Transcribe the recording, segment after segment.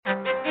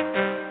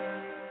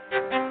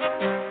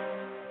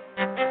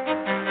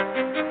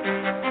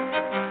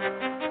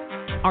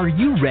Are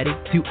you ready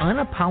to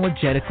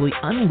unapologetically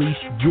unleash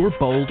your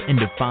bold and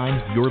define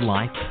your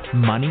life,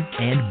 money,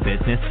 and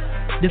business?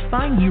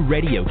 Define You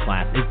Radio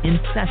class is in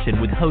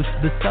session with host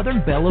the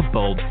Southern Belle of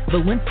Bold,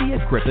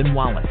 Valencia Griffin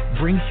Wallace,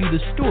 brings you the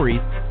stories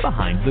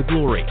behind the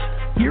glory.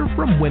 Hear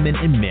from women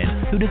and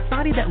men who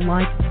decided that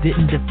life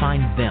didn't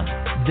define them.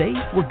 They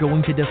were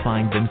going to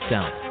define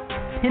themselves.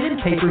 Pen and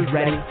papers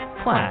ready.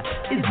 Class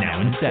is now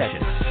in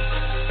session.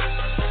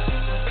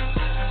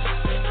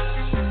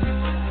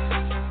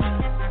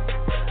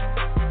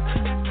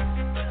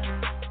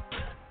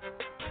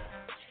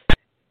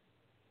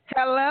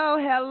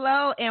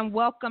 Hello, and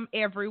welcome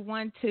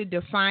everyone to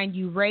Define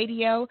You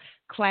Radio.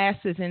 Class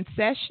is in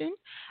session.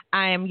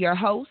 I am your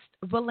host,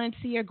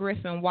 Valencia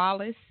Griffin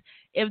Wallace.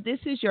 If this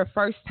is your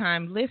first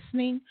time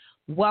listening,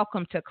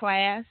 welcome to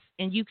class,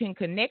 and you can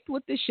connect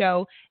with the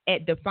show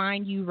at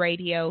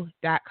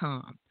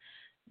defineyouradio.com.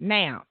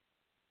 Now,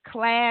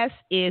 class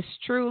is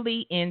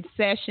truly in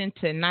session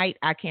tonight.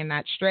 I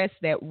cannot stress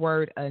that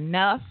word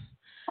enough.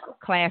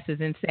 Class is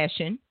in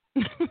session.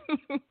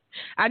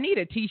 I need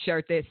a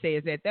t-shirt that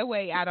says that. That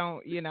way I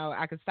don't,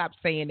 I can stop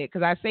saying it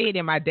because I say it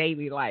in my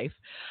daily life.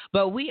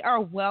 But we are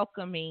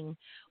welcoming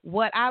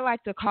what I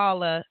like to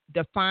call a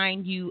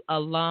Define You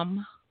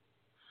alum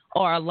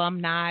or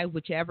alumni,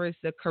 whichever is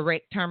the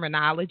correct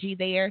terminology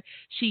there.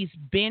 She's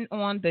been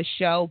on the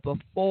show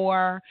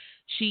before.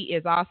 She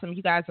is awesome.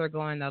 You guys are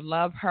going to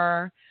love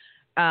her.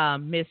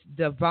 Miss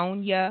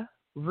Devonia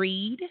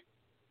Reed.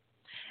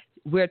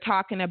 We're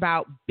talking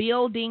about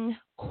building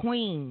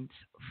queens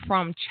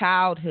from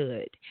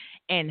childhood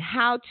and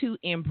how to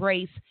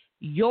embrace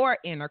your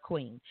inner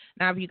queen.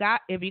 Now,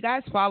 if you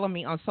guys follow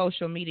me on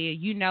social media,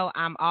 you know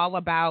I'm all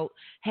about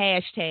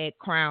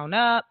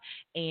 #CrownUp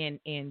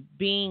and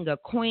being a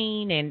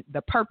queen and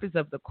the purpose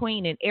of the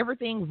queen, and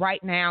everything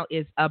right now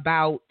is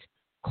about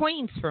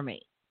queens for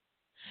me.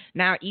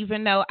 Now,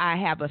 even though I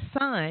have a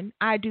son,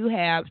 I do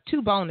have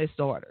 2 bonus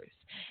daughters.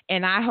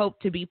 And I hope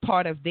to be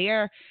part of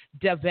their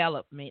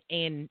development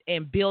and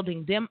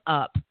building them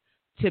up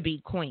to be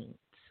queens.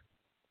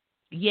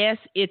 Yes,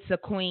 it's a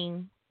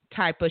queen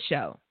type of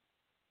show.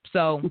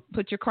 So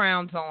put your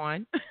crowns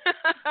on.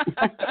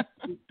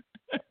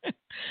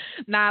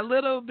 Now, a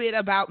little bit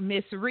about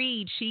Miss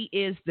Reed. She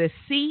is the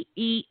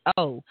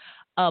CEO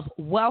of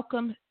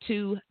Welcome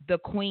to the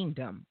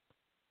Queendom.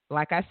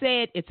 Like I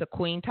said, it's a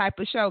queen type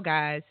of show,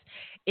 guys.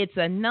 It's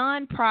a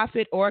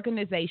nonprofit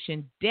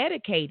organization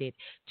dedicated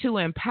to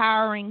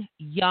empowering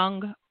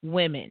young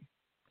women.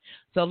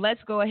 So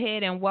let's go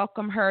ahead and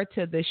welcome her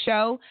to the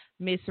show.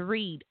 Miss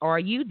Reed, are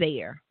you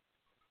there?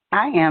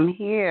 I am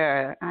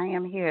here.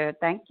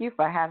 Thank you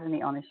for having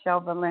me on the show,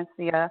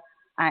 Valencia.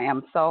 I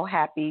am so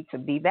happy to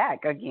be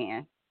back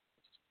again.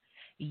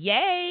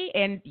 Yay.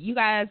 And you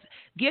guys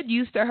get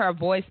used to her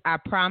voice. I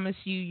promise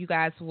you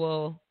guys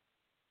will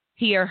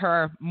hear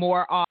her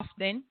more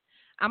often.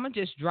 I'm going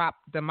to just drop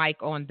the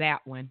mic on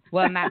that one.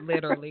 Well, not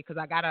literally, because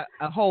I got a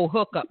whole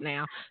hookup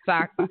now.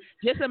 So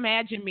just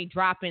imagine me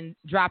dropping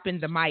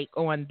the mic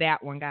on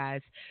that one,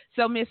 guys.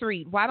 So, Miss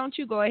Reed, why don't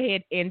you go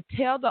ahead and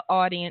tell the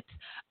audience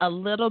a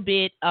little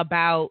bit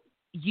about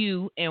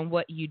you and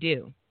what you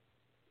do?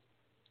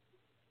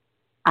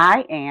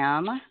 I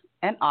am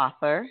an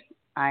author.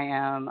 I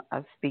am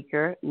a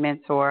speaker,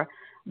 mentor.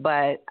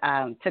 But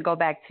to go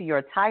back to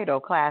your title,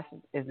 class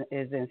is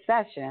in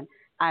session,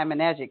 I'm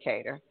an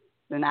educator.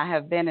 And I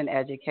have been an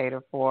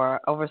educator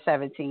for over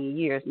 17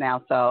 years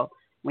now. So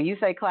when you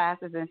say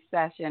class is in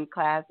session,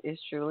 class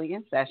is truly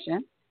in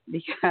session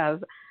because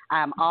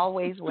I'm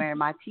always wearing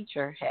my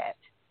teacher hat.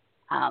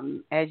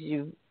 As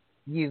you've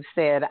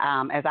said,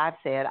 as I've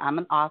said, I'm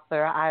an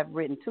author. I've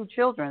written 2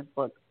 children's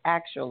books,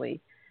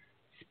 actually,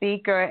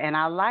 speaker, and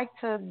I like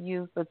to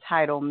use the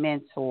title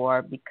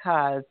mentor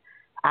because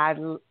I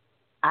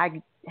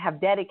have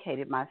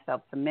dedicated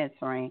myself to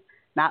mentoring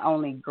not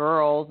only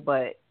girls,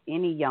 but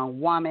any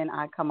young woman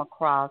I come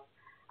across.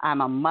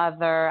 I'm a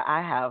mother.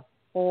 I have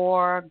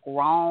 4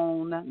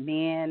 grown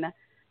men,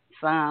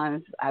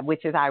 sons,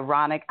 which is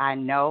ironic, I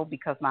know,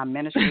 because my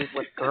ministry is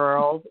with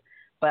girls,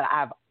 but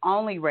I've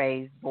only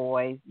raised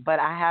boys. But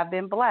I have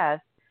been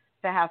blessed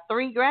to have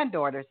 3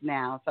 granddaughters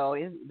now. So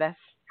that's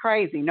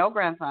crazy. No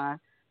grandsons,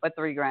 but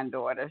 3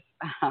 granddaughters.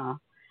 Go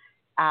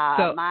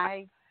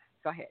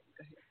ahead.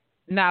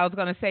 No, I was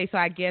going to say, so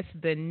I guess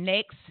the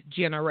next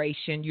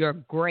generation, your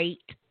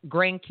great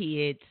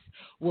grandkids,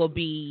 will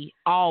be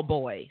all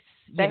boys.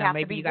 They have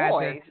to be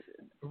boys.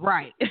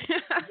 Right.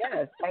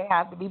 Yes, they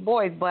have to be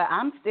boys. But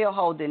I'm still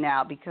holding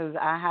out because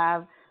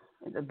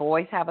the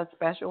boys have a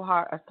special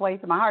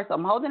place in my heart. So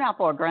I'm holding out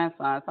for a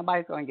grandson.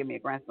 Somebody's going to give me a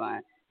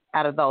grandson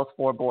out of those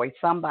 4 boys.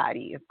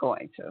 Somebody is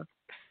going to.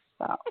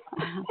 So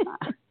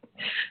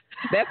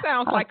that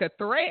sounds like a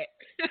threat.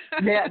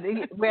 Yeah.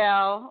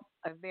 Well,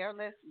 if they're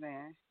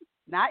listening.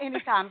 Not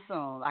anytime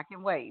soon. I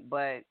can wait,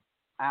 but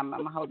I'm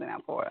holding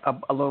out for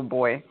a little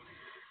boy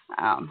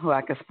who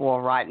I could spoil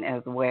rotten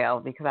as well,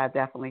 because I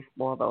definitely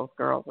spoil those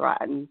girls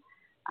rotten.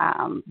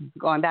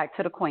 Going back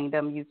to the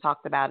Queendom, you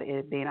talked about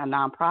it being a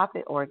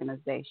nonprofit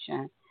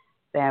organization,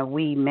 that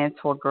we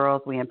mentor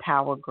girls, we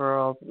empower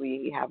girls,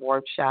 we have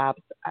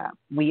workshops.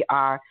 We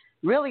are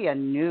really a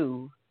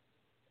new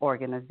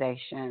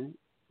organization,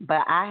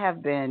 but I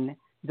have been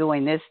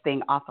doing this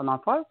thing off and on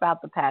for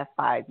about the past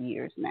 5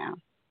 years now.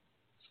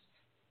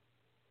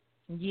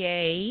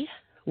 Yay.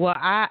 Well,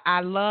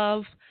 I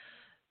love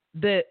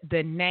the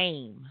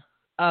name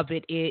of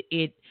it.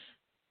 It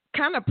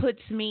kind of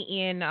puts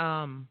me in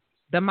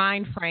the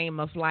mind frame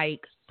of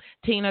like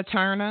Tina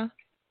Turner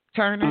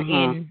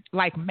in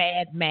like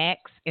Mad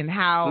Max, and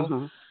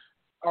how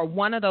or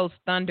one of those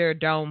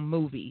Thunderdome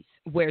movies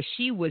where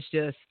she was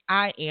just,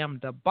 I am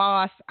the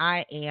boss.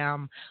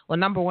 Well,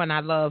 number one, I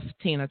love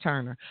Tina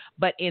Turner,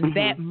 but in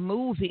that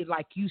movie,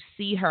 like you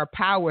see her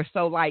power.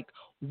 So like,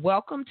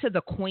 welcome to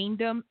the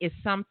queendom is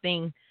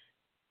something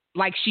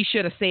like she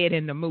should have said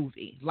in the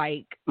movie,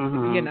 like,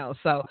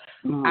 so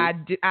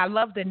I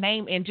love the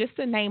name, and just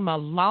the name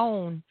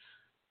alone,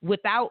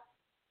 without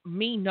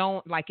me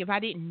knowing, like if I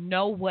didn't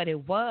know what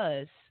it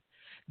was,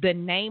 the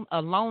name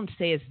alone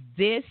says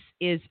this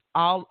is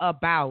all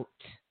about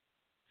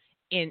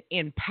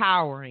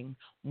empowering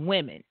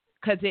women,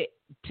 because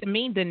to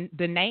me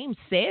the name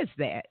says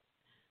that.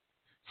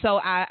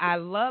 So I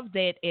love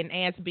that, and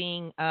as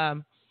being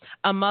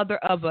a mother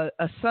of a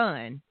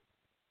son,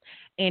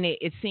 and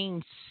it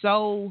seems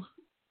so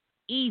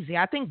easy.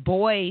 I think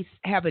boys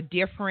have a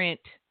different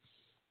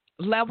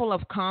level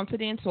of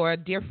confidence, or a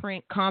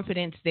different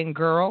confidence than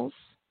girls,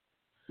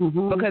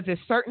 because there's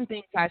certain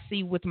things I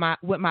see with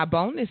my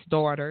bonus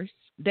daughters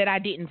that I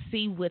didn't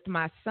see with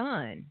my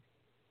son.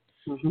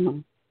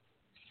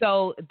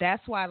 So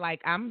that's why,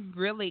 like,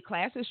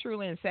 class is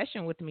truly in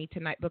session with me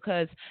tonight,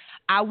 because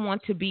I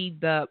want to be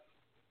the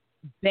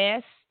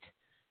best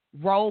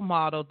role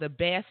model, the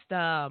best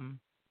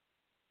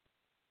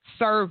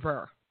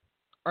server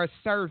or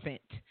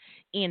servant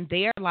in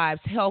their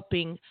lives,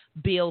 helping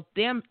build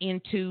them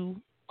into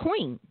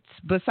queens.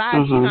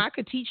 Besides, I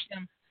could teach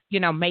them,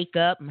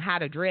 makeup and how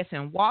to dress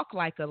and walk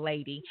like a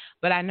lady,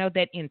 but I know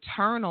that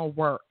internal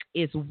work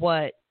is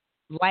what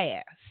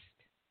lasts.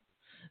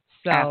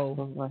 So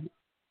Absolutely.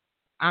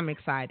 I'm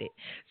excited.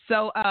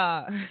 So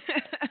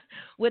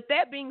with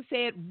that being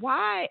said,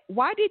 why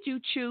did you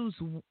choose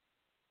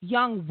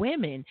young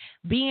women,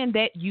 being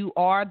that you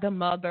are the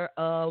mother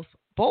of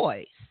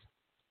boys?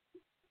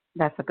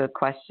 That's a good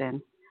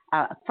question.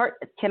 First,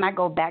 can I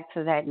go back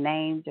to that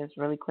name just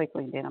really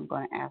quickly? Then I'm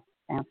going to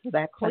answer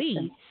that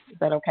question. Please. Is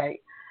that okay?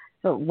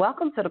 So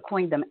Welcome to the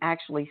Queendom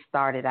actually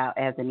started out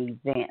as an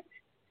event.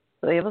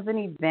 So it was an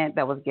event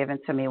that was given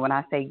to me. When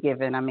I say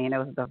given, I mean it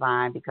was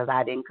divine, because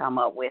I didn't come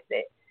up with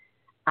it.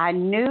 I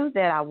knew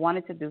that I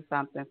wanted to do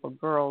something for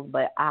girls,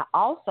 but I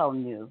also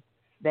knew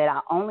that I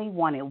only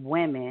wanted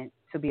women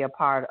to be a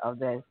part of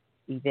this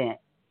event.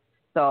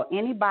 So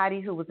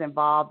anybody who was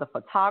involved, the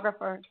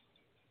photographers,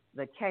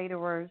 the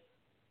caterers,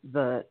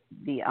 the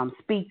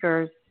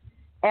speakers,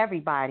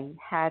 everybody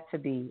had to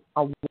be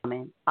a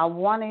woman. I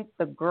wanted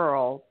the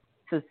girls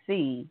to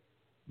see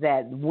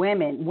that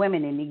women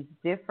in these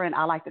different,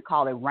 I like to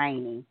call it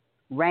reigning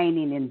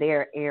in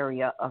their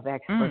area of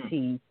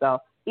expertise. So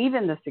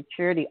even the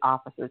security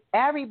officers,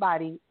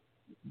 everybody,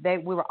 we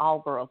were all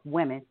girls,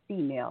 women,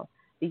 females.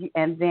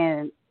 And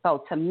then,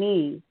 so to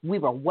me, we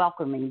were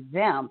welcoming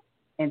them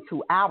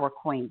into our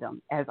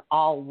queendom as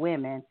all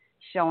women,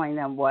 showing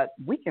them what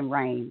we can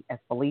reign as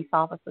police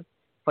officers,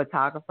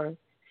 photographers,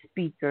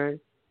 speakers,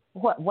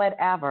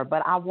 whatever.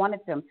 But I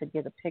wanted them to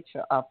get a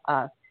picture of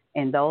us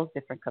in those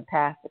different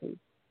capacities.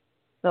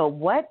 So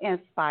what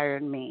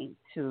inspired me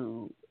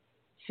to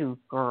choose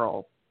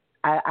girls?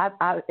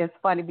 It's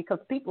funny because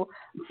people,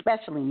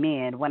 especially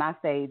men, when I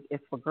say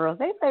it's for girls,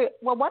 they say,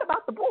 well, what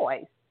about the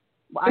boys?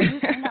 Why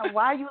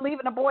are you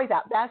leaving the boys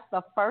out? That's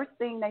the first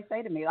thing they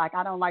say to me. Like,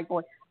 I don't like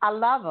boys. I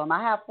love them.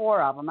 I have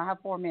 4 of them. I have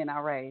 4 men I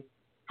raised.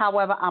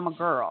 However, I'm a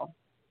girl,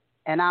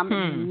 and I'm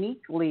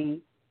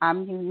uniquely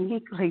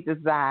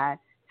designed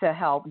to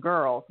help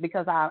girls,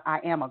 because I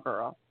am a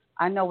girl.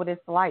 I know what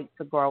it's like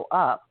to grow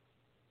up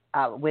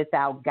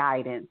without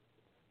guidance,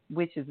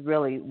 which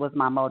was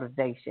my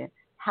motivation.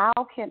 How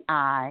can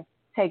I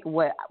take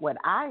what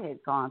I had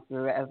gone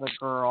through as a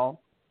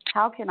girl?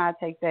 How can I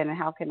take that, and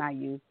how can I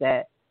use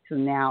that to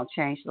now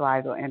change the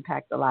lives or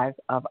impact the lives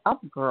of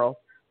other girls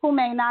who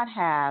may not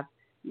have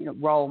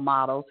role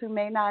models, who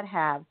may not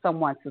have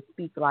someone to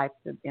speak life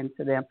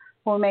into them,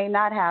 who may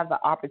not have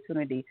the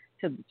opportunity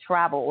to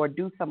travel or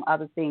do some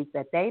other things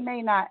that they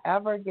may not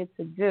ever get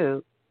to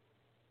do.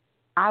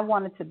 I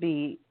wanted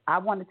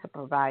to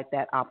provide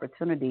that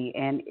opportunity,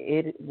 and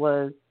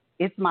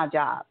it's my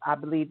job. I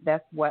believe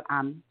that's what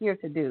I'm here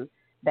to do.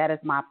 That is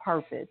my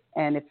purpose.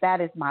 And if that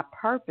is my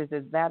purpose,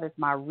 if that is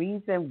my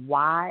reason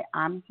why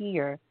I'm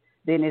here,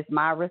 then it's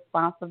my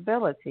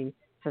responsibility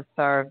to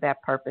serve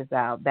that purpose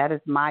out. That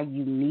is my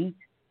unique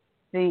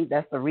thing.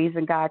 That's the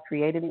reason God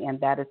created me, and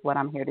that is what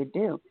I'm here to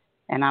do.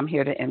 And I'm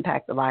here to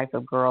impact the lives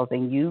of girls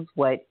and use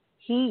what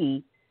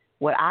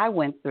I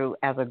went through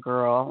as a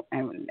girl,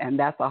 and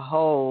that's a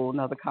whole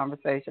nother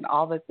conversation,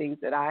 all the things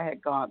that I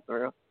had gone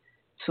through,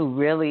 to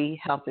really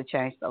help to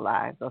change the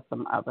lives of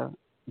some other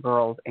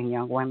girls and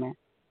young women.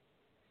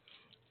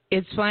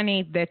 It's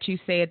funny that you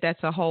said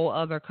that's a whole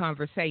other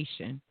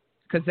conversation,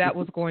 because that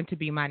was going to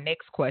be my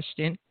next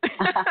question.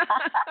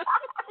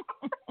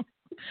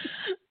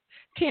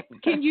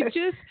 Can you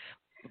just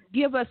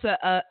give us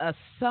a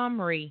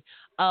summary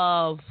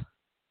of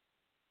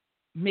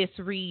Miss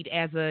Reed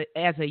as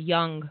a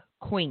young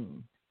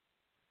queen?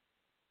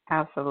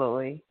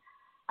 Absolutely.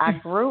 I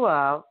grew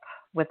up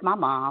with my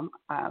mom.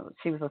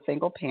 She was a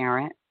single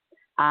parent.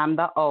 I'm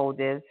the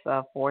oldest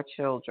of 4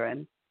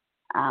 children.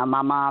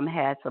 My mom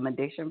had some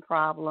addiction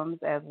problems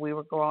as we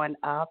were growing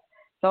up.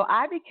 So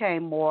I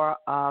became more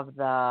of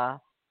the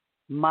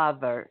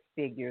mother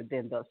figure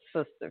than the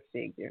sister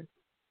figure.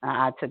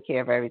 I took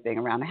care of everything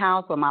around the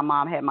house. When my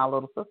mom had my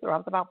little sister, I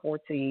was about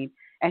 14,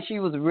 and she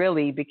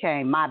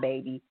became my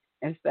baby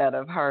instead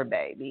of her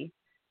baby.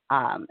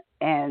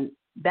 And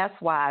that's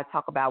why I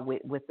talk about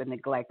with the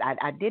neglect.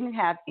 I didn't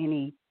have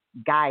any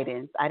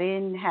guidance. I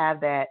didn't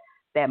have that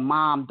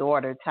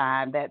mom-daughter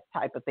time, that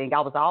type of thing.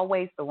 I was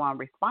always the one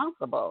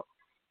responsible.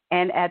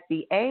 And at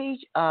the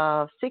age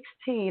of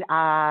 16,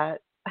 my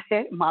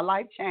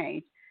life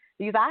changed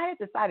because I had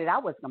decided I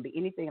wasn't going to be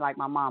anything like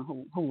my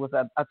mom, who was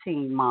a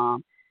teen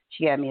mom.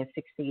 She had me at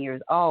 16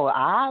 years old.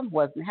 I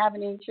wasn't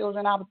having any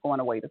children. I was going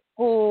away to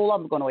school. I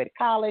was going away to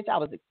college. I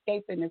was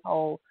escaping this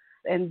whole.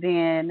 And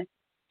then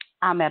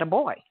I met a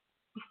boy.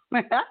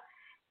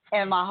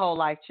 And my whole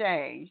life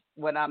changed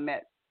when I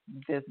met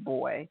this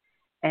boy.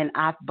 And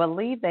I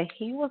believe that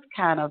he was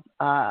kind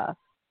of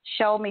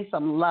showed me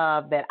some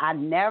love that I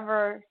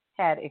never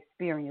had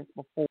experienced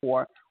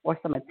before, or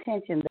some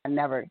attention that I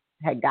never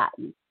had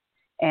gotten.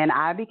 And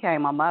I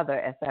became a mother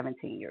at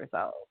 17 years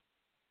old.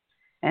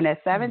 And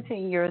at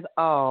 17 years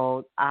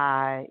old,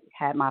 I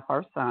had my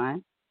first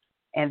son.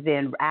 And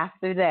then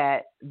after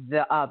that,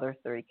 the other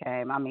 3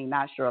 came. I mean,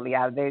 not shortly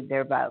after.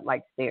 They're about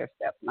like stair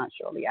steps, not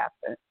shortly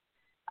after.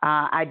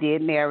 I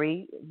did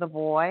marry the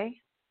boy,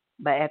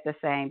 but at the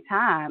same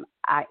time,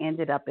 I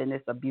ended up in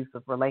this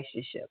abusive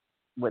relationship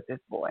with this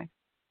boy.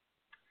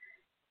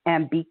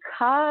 And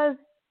because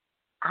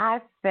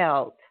I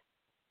felt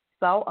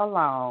so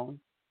alone,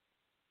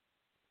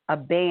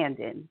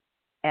 abandoned,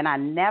 and I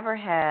never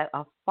had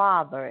a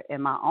father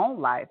in my own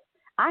life,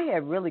 I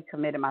had really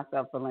committed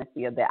myself,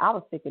 Valencia, that I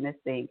was sticking this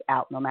thing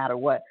out no matter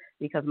what,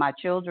 because my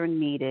children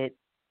needed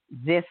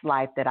this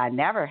life that I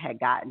never had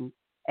gotten.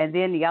 And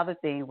then the other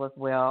thing was,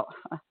 well,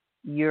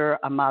 you're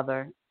a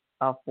mother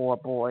of 4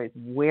 boys.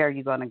 Where are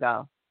you going to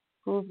go?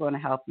 Who's going to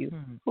help you?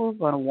 Who's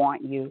going to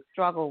want you?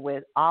 Struggle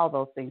with all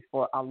those things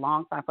for a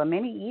long time, for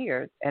many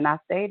years, and I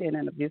stayed in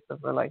an abusive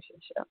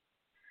relationship.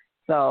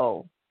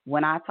 So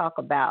when I talk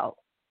about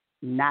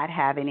not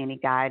having any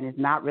guidance,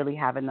 not really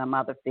having a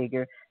mother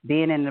figure,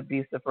 being in an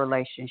abusive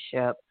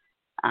relationship,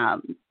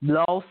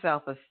 low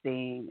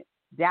self-esteem,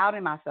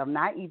 doubting myself,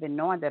 not even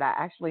knowing that I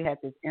actually had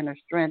this inner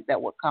strength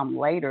that would come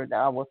later that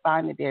I would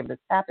finally be able to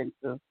tap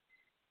into,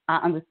 I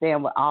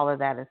understand what all of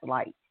that is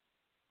like.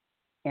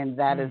 And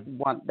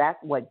that's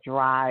what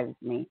drives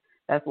me.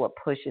 That's what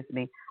pushes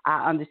me.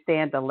 I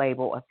understand the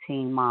label of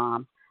teen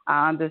mom.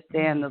 I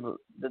understand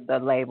the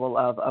label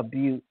of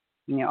abuse,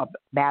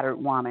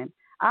 battered woman.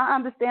 I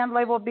understand the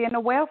label of being a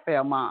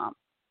welfare mom.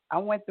 I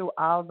went through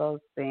all those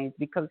things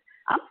because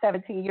I'm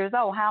 17 years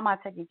old. How am I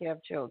taking care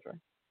of children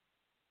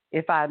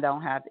if I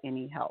don't have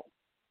any help?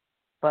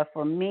 But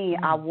for me,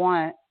 I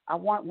want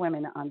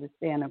women to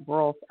understand and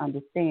girls to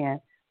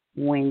understand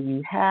when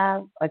you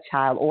have a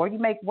child or you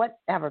make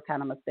whatever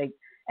kind of mistake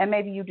and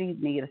maybe you do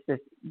need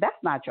assistance, that's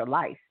not your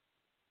life.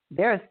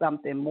 There is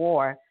something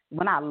more.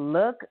 When I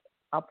look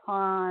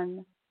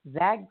upon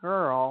that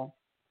girl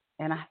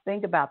and I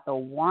think about the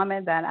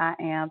woman that I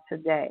am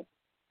today,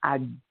 I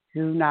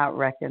do not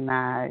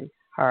recognize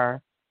her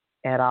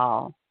at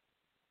all.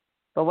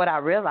 But what I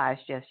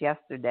realized just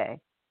yesterday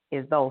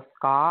is those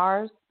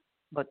scars,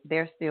 but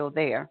they're still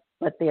there.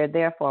 But they're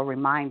there for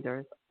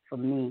reminders for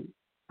me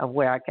of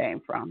where I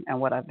came from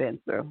and what I've been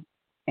through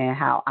and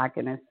how I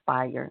can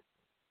inspire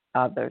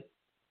others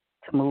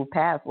to move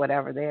past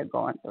whatever they're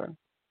going through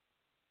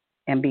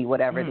and be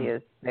whatever it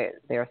is that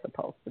they're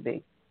supposed to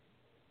be.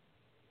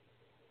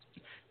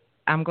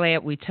 I'm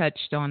glad we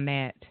touched on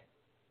that.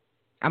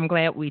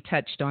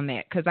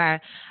 Because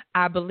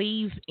I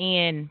believe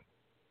in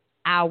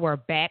our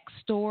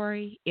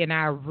backstory, in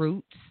our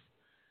roots.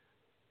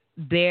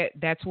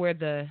 That's where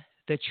the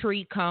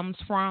tree comes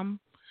from,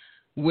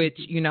 which,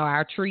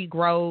 our tree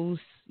grows.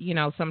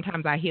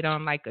 Sometimes I hit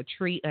on like a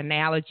tree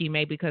analogy,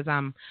 maybe because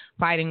I'm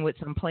fighting with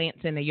some plants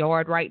in the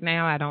yard right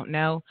now. I don't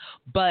know.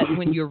 But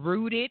when you're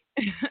rooted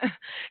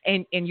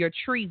and your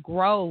tree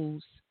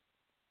grows,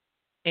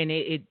 and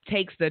it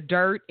takes the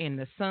dirt and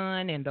the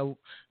sun and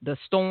the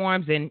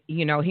storms and,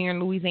 here in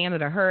Louisiana,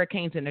 the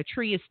hurricanes, and the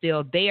tree is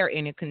still there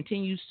and it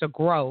continues to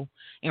grow.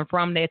 And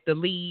from that, the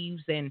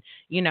leaves and,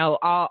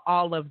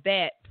 all of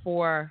that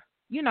for,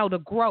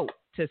 the growth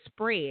to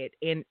spread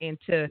and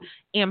to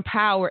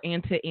empower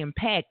and to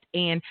impact.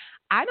 And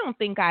I don't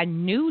think I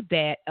knew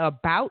that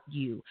about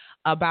you,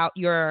 about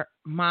your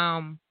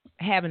mom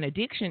having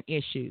addiction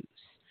issues.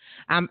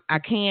 I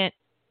can't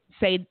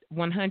say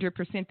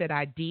 100% that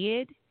I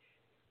did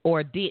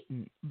or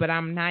didn't, but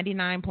I'm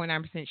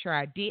 99.9% sure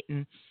I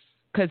didn't,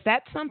 because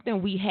that's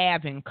something we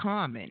have in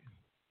common.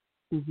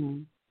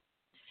 Mm-hmm.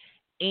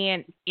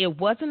 And it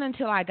wasn't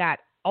until I got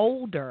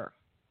older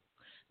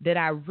that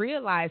I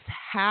realized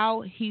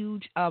how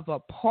huge of a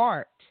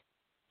part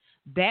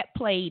that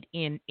played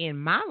in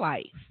my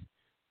life.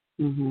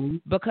 Mm-hmm.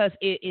 Because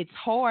it's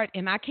hard,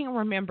 and I can't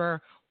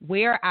remember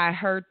where I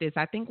heard this.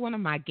 I think one of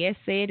my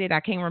guests said it. I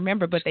can't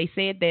remember, but they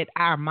said that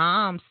our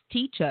moms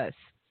teach us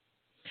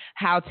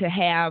how to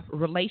have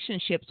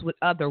relationships with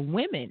other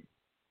women.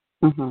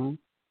 Mm-hmm.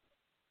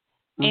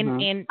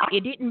 And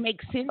it didn't make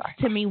sense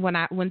to me when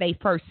they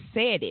first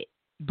said it,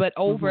 but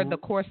over the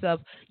course of,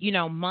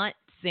 months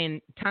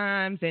and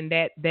times, and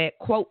that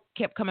quote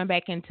kept coming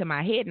back into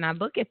my head, and I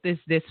look at this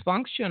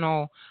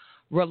dysfunctional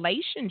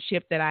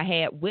relationship that I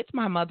had with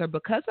my mother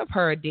because of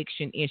her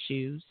addiction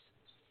issues,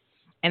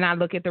 and I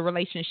look at the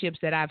relationships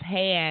that I've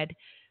had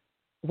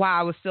while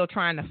I was still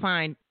trying to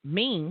find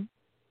me,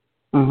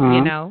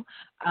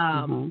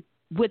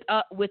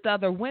 with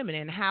other women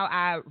and how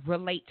I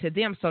relate to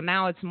them. So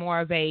now it's more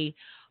of a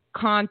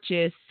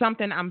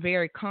something I'm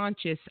very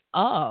conscious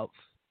of.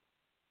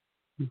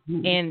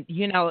 Mm-hmm. And,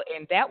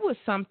 and that was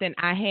something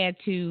I had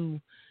to,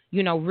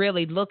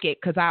 really look at,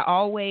 because I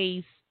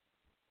always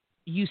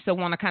used to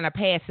want to kind of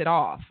pass it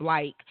off.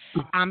 Like,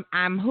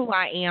 I'm who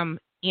I am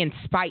in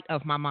spite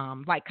of my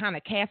mom, like kind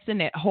of casting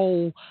that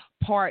whole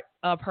part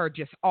of her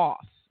just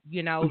off,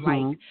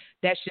 like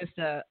that's just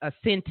a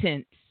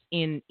sentence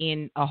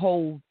in a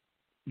whole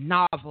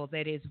novel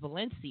that is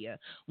Valencia,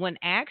 when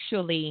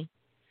actually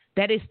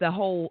that is the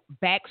whole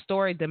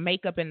backstory, the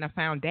makeup, and the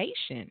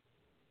foundation.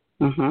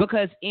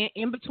 Because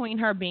in between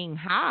her being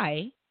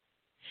high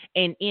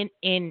and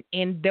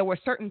there were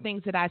certain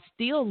things that I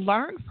still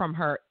learned from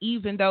her,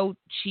 even though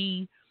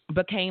she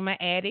became an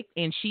addict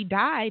and she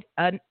died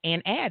an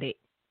addict.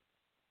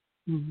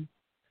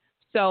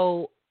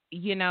 So,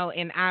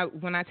 and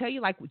when I tell you,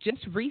 like,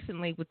 just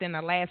recently, within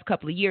the last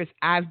couple of years,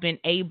 I've been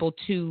able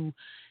to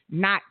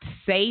not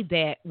say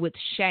that with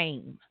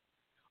shame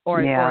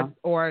or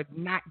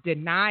not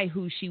deny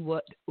who she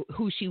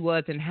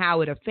was and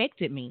how it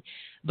affected me,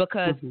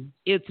 because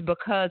it's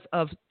because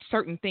of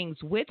certain things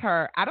with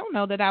her. I don't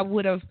know that I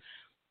would have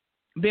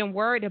been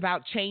worried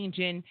about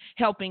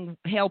helping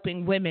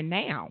women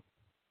now.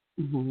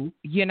 But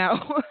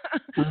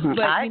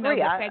I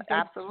agree.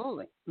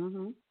 Absolutely.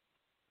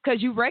 Because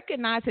you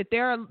recognize that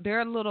there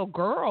are little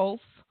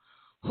girls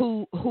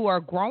who are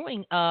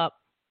growing up,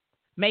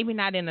 maybe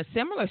not in a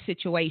similar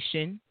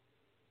situation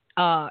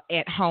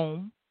at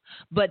home,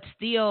 but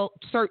still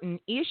certain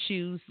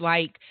issues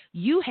like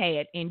you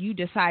had, and you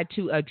decide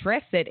to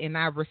address it, and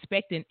I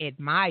respect and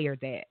admire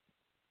that.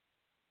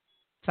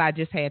 So I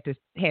just had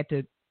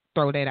to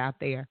throw that out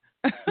there.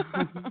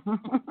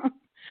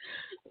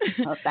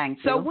 Oh, thank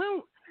you. So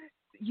when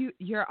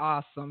you're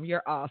awesome.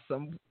 You're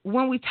awesome.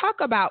 When we talk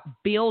about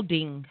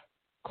building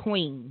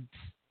queens,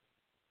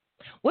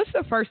 what's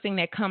the first thing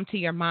that comes to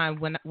your mind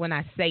when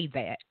I say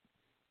that?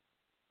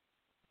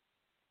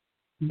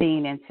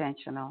 Being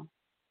intentional.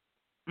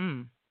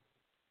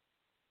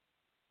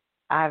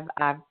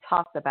 I've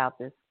talked about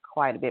this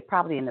quite a bit,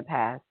 probably in the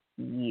past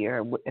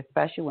year,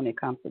 especially when it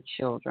comes to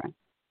children,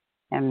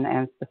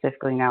 and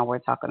specifically now we're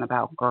talking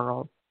about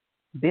girls.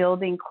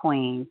 Building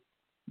queens,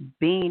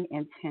 being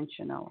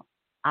intentional.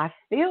 I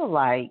feel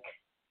like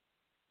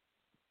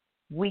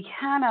we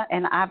kind of,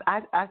 and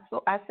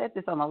I said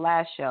this on the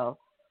last show,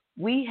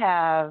 we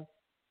have,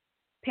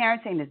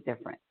 parenting is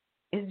different.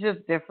 It's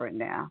just different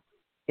now.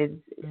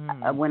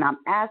 When I'm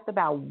asked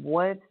about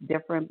what's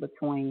different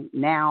between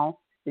now,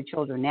 the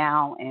children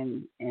now,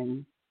 and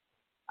in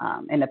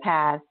the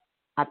past,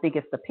 I think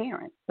it's the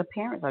parents. The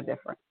parents are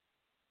different.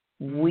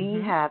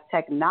 We have,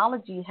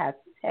 technology has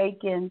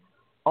taken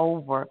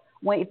over.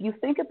 If you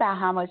think about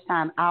how much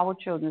time our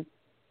children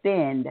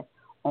spend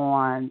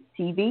on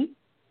TV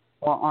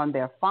or on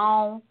their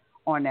phone,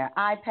 on their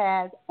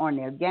iPads, on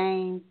their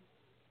games,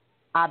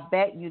 I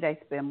bet you they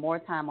spend more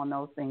time on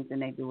those things than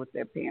they do with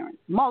their parents.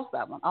 Most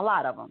of them, a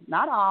lot of them,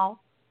 not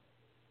all,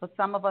 but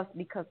some of us,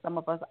 because some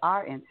of us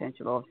are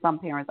intentional. Some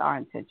parents are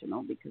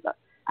intentional, because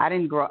I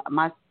didn't grow up.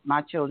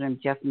 My children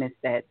just missed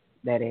that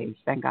age,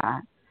 thank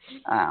God.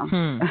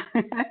 And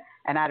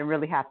I didn't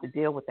really have to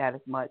deal with that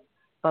as much.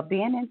 But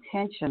being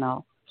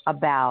intentional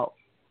about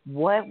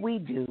what we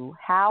do,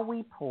 how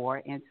we pour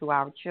into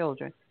our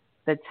children,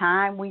 the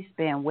time we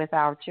spend with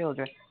our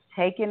children,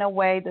 taking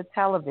away the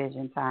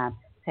television time,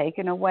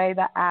 taking away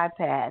the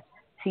iPads,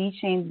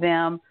 teaching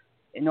them,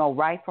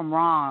 right from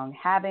wrong,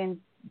 having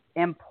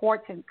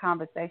important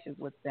conversations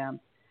with them.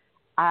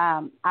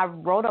 I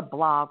wrote a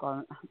blog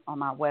on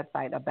my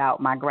website about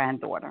my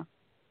granddaughter,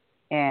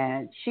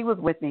 and she was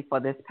with me for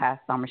this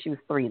past summer. She was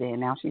 3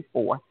 then, now she's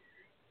 4,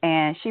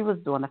 and she was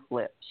doing a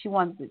flip. She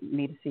wanted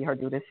me to see her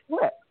do this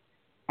flip.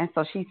 And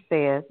so she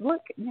says,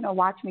 look,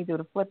 watch me do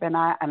the flip. And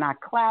I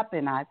clap,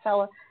 and I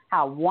tell her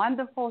how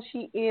wonderful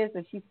she is.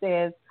 And she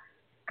says,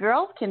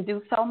 girls can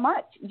do so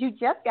much. You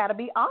just got to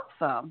be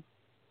awesome.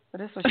 So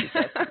this is what she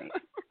said to me.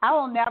 I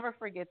will never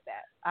forget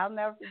that. I'll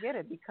never forget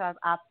it because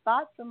I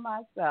thought to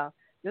myself,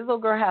 this little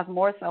girl has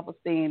more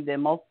self-esteem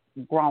than most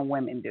grown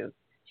women do.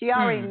 She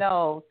already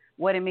knows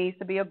what it means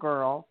to be a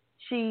girl.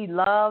 She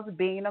loves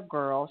being a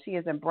girl. She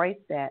has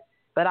embraced that.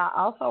 But I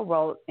also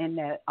wrote in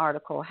that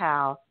article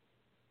how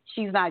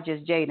she's not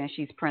just Jaden,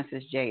 she's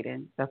Princess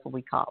Jaden. That's what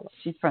we call her.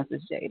 She's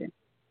Princess Jaden.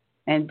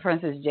 And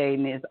Princess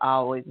Jaden is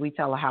always, we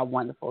tell her how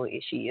wonderful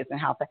she is and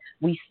how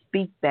we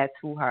speak that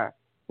to her.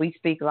 We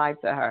speak life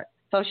to her.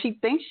 So she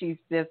thinks she's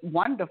just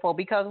wonderful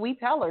because we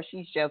tell her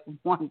she's just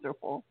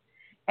wonderful.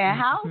 And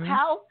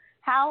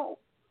how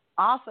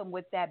awesome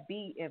would that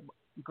be if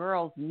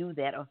girls knew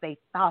that or if they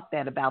thought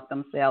that about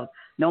themselves?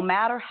 No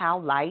matter how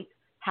light,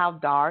 how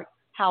dark,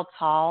 how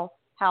tall,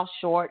 how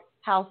short,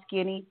 how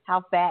skinny,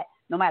 how fat,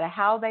 no matter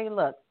how they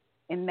look,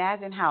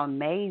 imagine how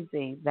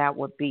amazing that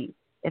would be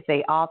if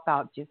they all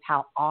thought just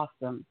how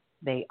awesome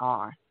they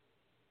are.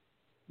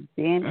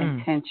 Being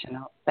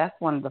intentional, that's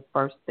one of the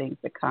first things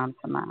that come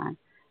to mind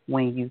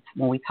when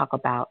we talk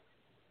about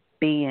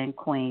being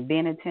queen,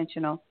 being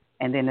intentional.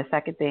 And then the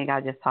second thing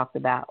I just talked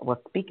about was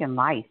speaking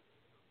life.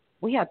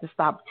 We have to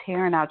stop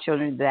tearing our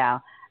children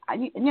down.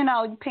 You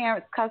know,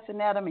 parents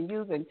cussing at them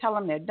and tell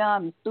them they're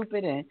dumb and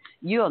stupid and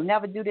you'll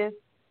never do this.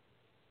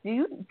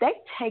 They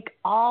take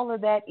all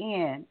of that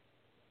in.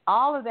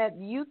 All of that,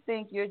 you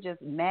think you're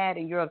just mad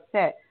and you're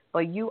upset,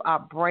 but you are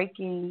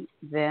breaking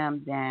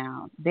them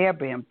down. They're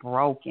being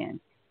broken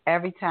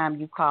every time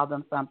you call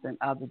them something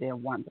other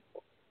than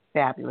wonderful,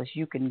 fabulous.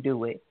 You can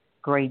do it.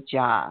 Great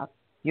job.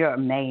 You're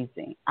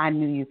amazing. I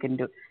knew you can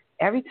do it.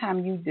 Every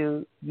time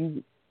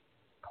you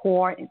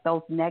pour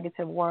those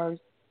negative words,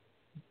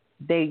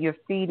 you're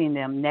feeding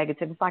them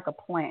negative. It's like a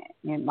plant.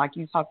 And like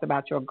you talked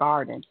about your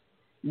garden.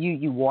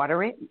 You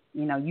water it.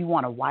 You know, you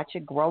want to watch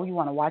it grow. You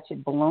want to watch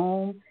it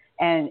bloom.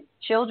 And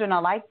children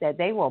are like that.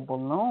 They will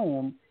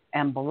bloom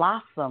and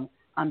blossom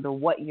under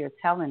what you're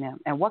telling them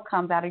and what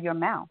comes out of your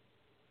mouth.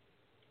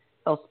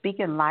 So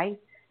speaking life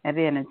and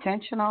being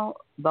intentional,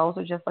 those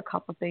are just a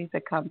couple of things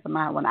that come to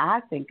mind when I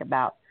think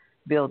about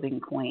building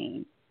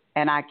queens.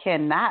 And I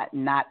cannot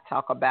not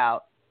talk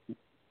about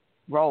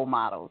role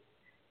models.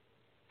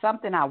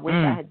 Something I wish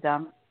I had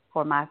done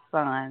for my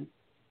sons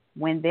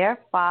when their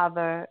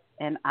father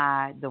and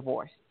I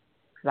divorced.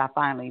 Because I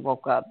finally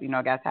woke up. You know,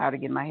 I got tired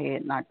of getting my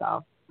head knocked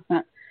off.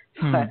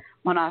 But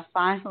when I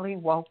finally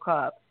woke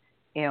up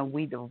and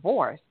we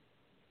divorced,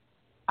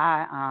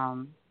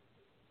 I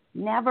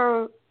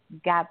never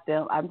got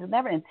them. I was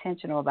never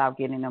intentional about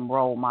getting them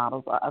role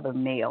models or other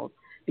males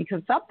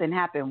because something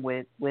happened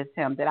with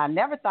him that I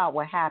never thought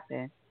would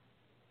happen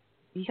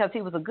because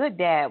he was a good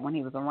dad when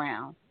he was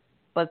around.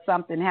 But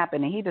something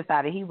happened and he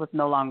decided he was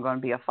no longer going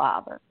to be a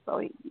father.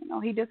 So,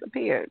 he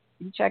disappeared.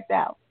 He checked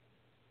out.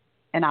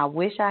 And I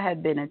wish I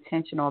had been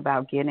intentional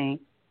about getting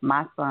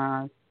my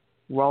sons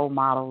role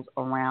models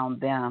around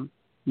them.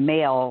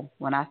 Male,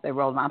 when I say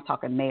role, I'm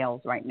talking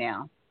males right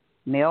now.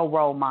 Male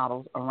role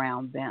models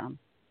around them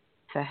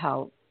to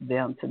help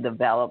them to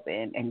develop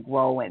and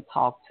grow and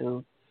talk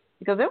to.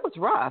 Because it was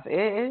rough.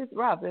 It is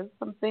rough. There's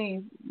some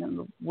things,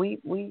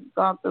 we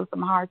gone through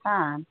some hard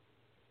times.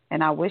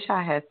 And I wish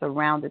I had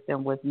surrounded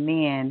them with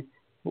men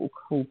who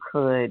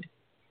could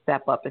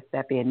step up and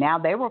step in. Now,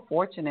 they were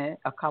fortunate,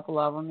 a couple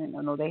of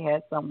them, they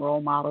had some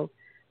role models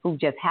who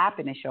just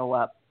happened to show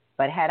up.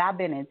 But had I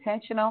been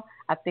intentional,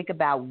 I think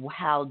about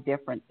how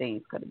different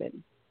things could have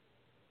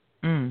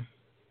been.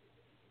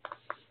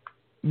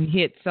 You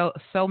hit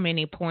so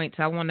many points.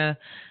 I want to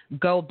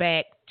go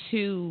back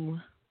to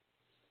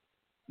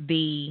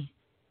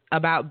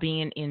about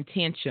being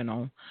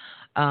intentional.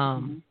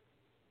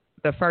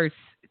 The first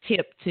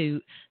tip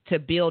to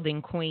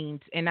building queens,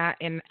 and I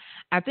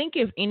think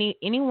if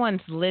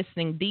anyone's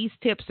listening, these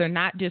tips are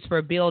not just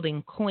for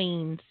building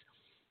queens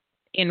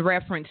in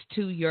reference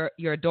to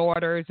your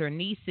daughters or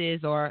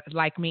nieces or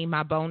like me,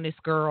 my bonus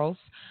girls,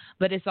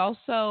 but it's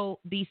also,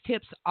 these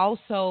tips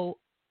also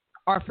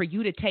are for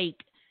you to take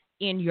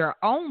in your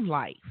own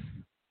life.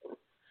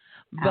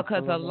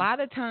 Because a lot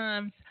of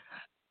times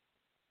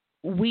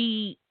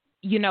if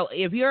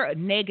you're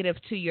negative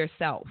to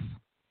yourself,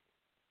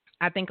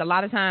 I think a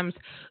lot of times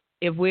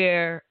if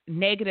we're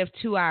negative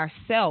to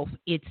ourselves,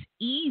 it's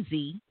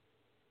easy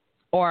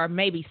or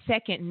maybe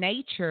second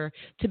nature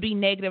to be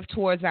negative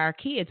towards our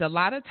kids. A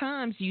lot of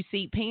times you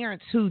see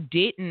parents who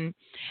didn't,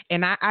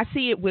 and I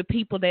see it with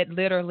people that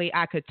literally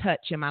I could touch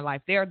in my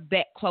life. They're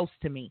that close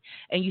to me.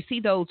 And you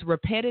see those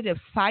repetitive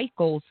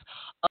cycles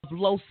of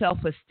low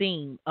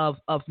self-esteem, of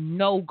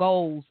no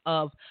goals,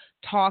 of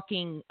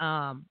talking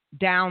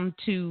down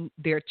to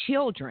their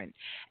children.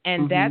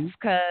 And that's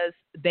because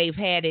they've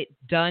had it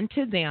done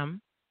to them.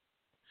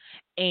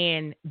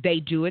 And they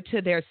do it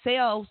to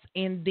themselves,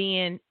 and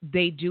then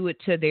they do it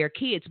to their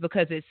kids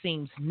because it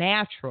seems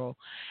natural.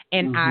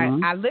 And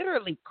I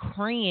literally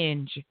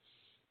cringe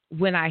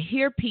when I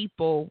hear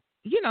people,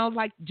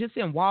 like just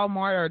in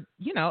Walmart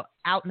or,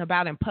 out and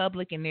about in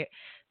public, and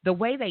the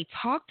way they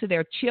talk to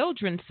their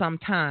children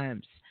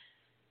sometimes.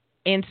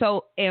 And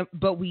so,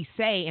 but we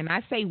say, and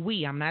I say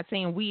we, I'm not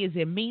saying we as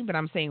in me, but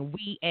I'm saying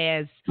we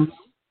as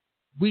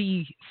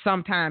we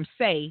sometimes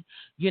say,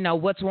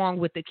 what's wrong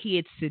with the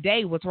kids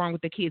today? What's wrong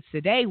with the kids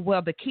today?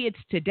 Well, the kids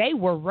today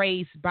were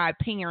raised by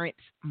parents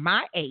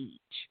my age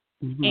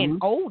and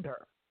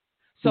older.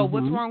 So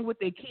what's wrong with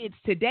the kids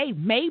today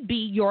may be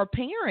your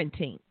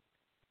parenting.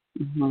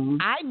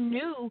 I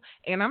knew,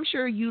 and I'm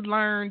sure you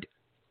learned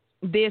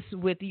this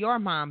with your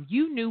mom,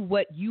 you knew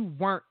what you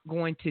weren't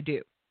going to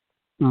do.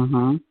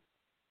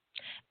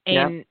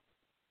 And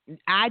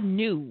I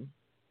knew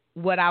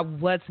what I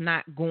was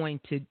not going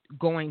to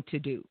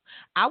do.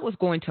 I was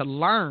going to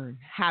learn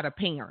how to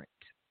parent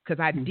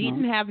because I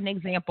didn't have an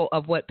example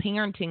of what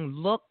parenting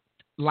looked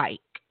like.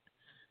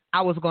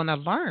 I was going to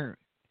learn.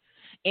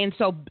 And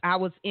so I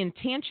was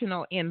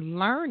intentional in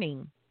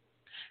learning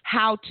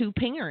how to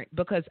parent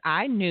because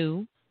I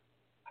knew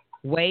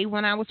way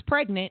when I was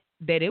pregnant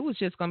that it was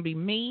just going to be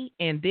me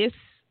and this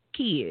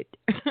kid.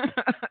 So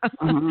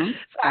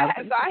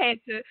I had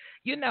to,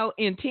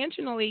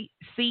 intentionally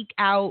seek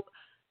out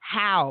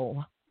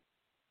how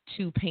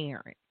to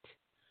parent.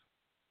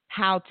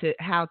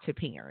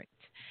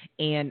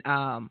 And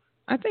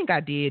I think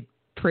I did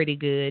pretty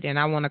good. And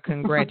I want to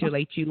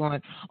congratulate you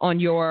on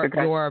your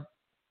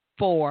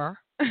 4.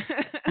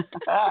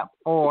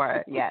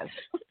 4, yes.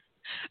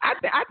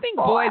 I think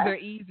boys are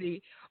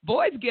easy.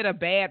 Boys get a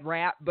bad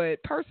rap,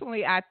 but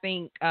personally, I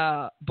think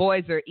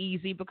boys are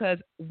easy because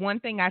one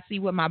thing I see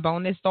with my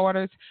bonus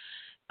daughters,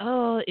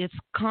 it's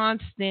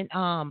constant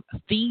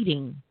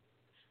feeding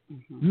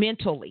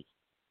mentally.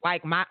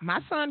 Like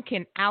my son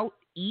can out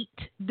eat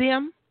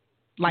them,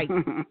 like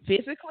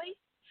physically,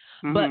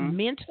 but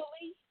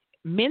mentally,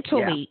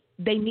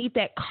 they need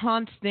that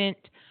constant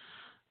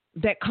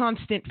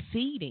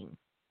feeding.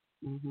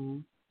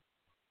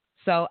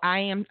 So I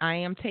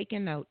am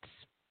taking notes.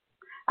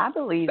 I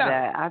believe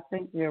that. I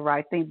think you're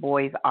right. I think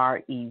boys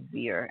are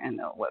easier.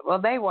 Well,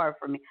 they were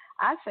for me.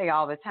 I say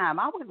all the time,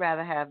 I would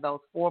rather have those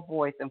 4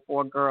 boys than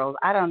 4 girls.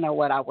 I don't know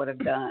what I would have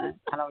done.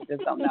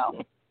 Just don't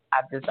know.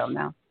 I just don't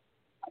know.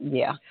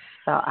 Yeah.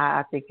 So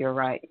I think you're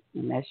right.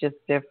 And that's just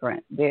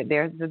different.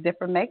 There's a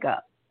different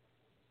makeup.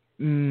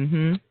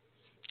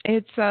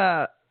 It's,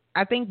 I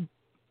think,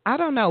 I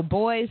don't know,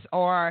 boys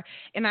are,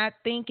 and I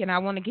think, and I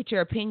want to get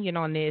your opinion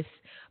on this,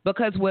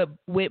 because with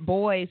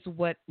boys,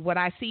 what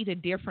I see the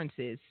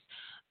differences,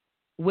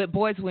 with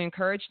boys, we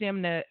encourage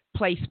them to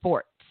play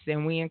sports,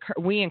 and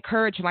we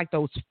encourage like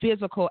those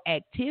physical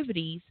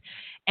activities,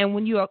 and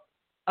when you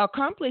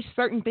accomplish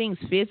certain things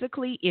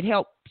physically, it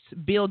helps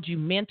build you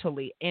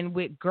mentally. And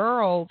with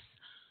girls,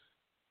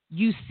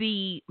 you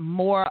see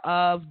more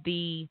of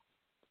the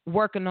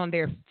working on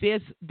their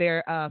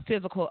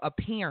physical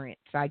appearance,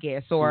 I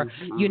guess, or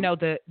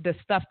the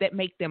stuff that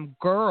make them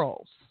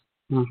girls.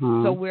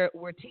 So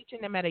we're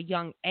teaching them at a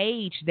young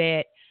age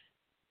that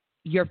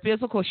your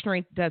physical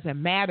strength doesn't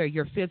matter,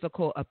 your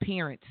physical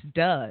appearance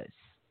does.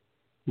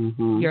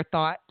 Your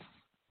thoughts?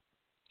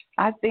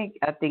 I think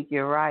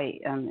you're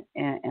right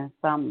in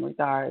some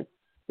regards,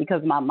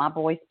 because my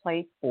boys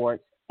play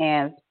sports,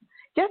 and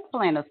just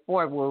playing a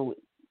sport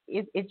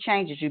it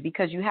changes you,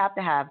 because you have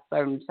to have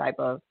certain type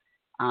of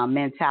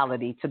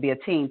mentality to be a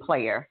team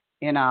player,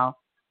 and I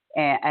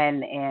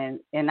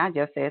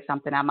just said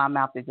something out of my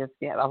mouth that just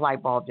a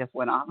light bulb just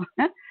went off.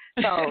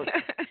 So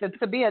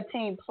to be a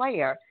team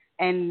player,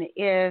 and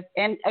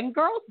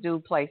girls do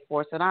play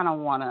sports, and I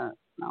don't want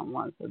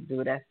to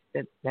do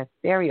that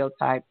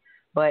stereotype,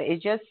 but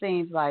it just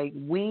seems like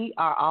we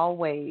are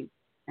always,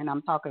 and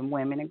I'm talking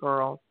women and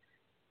girls,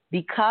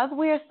 because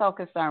we're so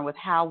concerned with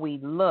how we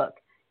look,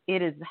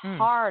 it is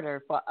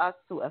harder for us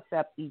to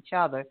accept each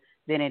other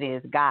than it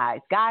is guys.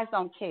 Guys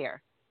don't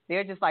care.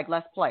 They're just like,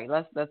 let's play.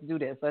 Let's do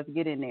this. Let's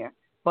get in there.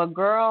 But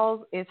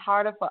girls, it's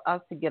harder for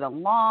us to get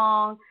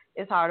along.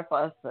 It's harder for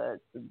us to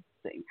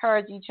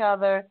encourage each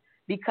other,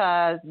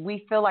 because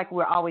we feel like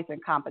we're always in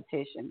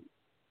competition.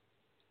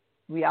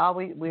 We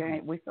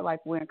feel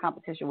like we're in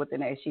competition with the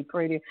next. Is she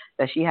pretty?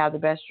 Does she have the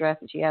best dress?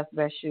 Does she have the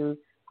best shoes?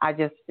 I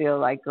just feel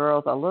like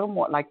girls are a little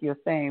more, like you're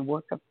saying,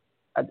 we're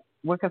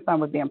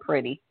concerned with being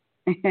pretty.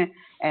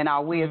 And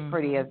are we as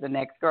pretty as the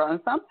next girl? And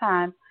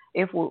sometimes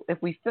if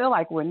we feel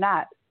like we're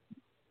not,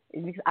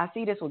 I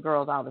see this with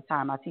girls all the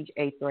time. I teach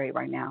 8th grade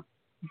right now.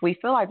 If we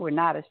feel like we're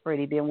not as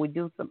pretty, then we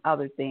do some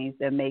other things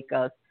that make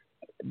us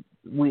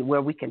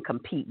where we can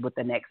compete with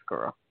the next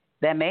girl.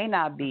 That may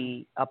not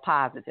be a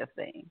positive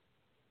thing,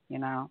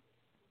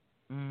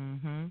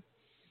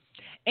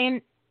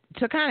 And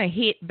to kind of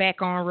hit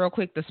back on real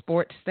quick the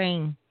sports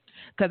thing,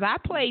 because I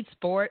played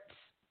sports.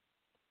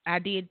 I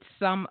did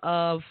some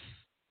of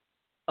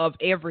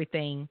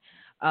everything.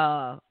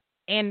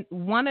 And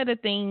one of the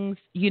things,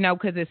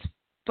 because it's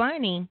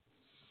funny,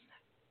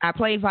 I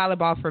played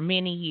volleyball for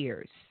many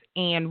years.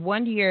 And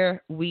one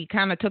year we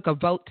kind of took a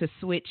vote to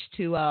switch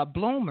to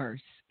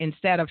bloomers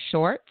instead of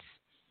shorts.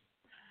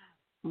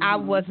 I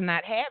was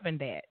not having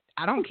that.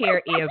 I don't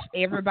care if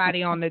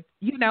everybody on the,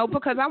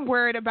 because I'm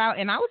worried about,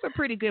 and I was a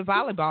pretty good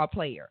volleyball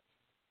player.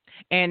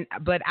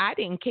 But I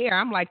didn't care.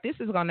 I'm like, this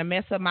is going to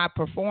mess up my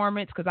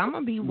performance because I'm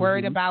going to be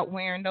worried about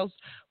wearing those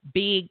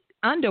big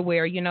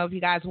underwear. You know, if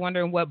you guys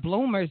wondering what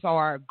bloomers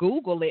are,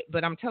 Google it.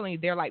 But I'm telling you,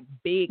 they're like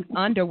big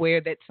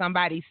underwear that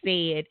somebody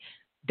said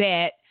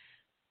that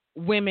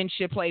women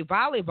should play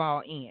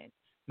volleyball in.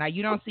 Now,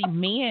 you don't see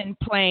men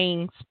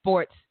playing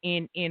sports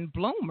in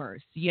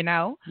bloomers, you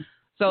know.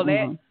 So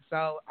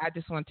so I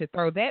just want to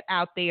throw that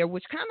out there,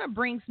 which kind of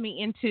brings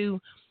me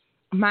into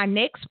my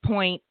next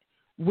point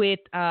with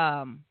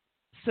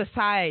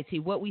society,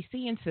 what we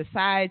see in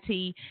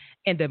society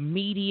and the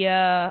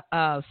media,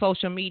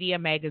 social media,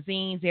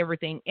 magazines,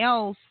 everything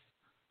else.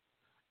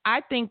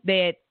 I think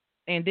that,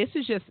 and this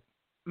is just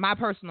my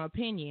personal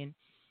opinion,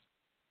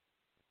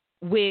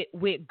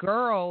 with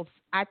girls,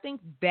 I think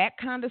that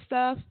kind of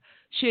stuff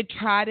should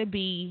try to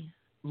be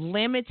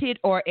limited,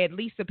 or at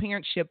least the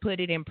parents should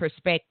put it in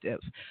perspective.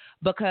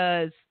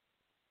 Because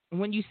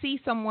when you see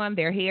someone,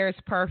 their hair is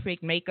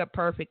perfect, makeup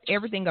perfect,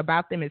 everything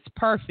about them is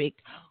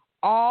perfect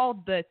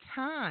all the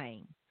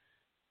time,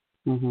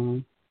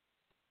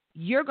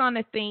 you're going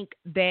to think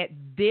that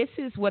this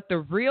is what the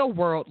real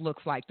world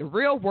looks like. The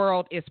real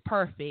world is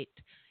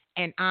perfect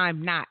and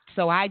I'm not,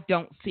 so I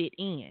don't fit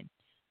in.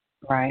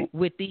 Right.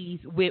 With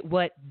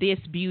what this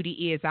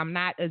beauty is. I'm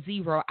not a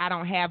 0. I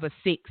don't have a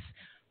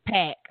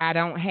 6-pack. I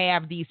don't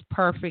have these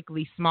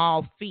perfectly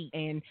small feet.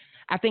 And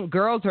I think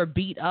girls are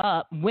beat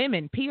up,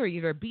 women,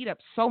 period, are beat up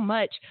so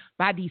much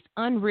by these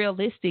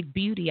unrealistic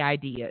beauty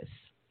ideas.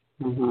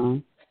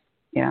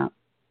 Yeah.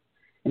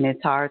 And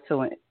it's hard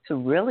to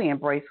really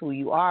embrace who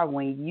you are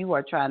when you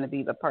are trying to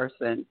be the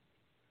person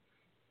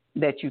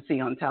that you see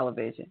on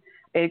television.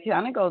 It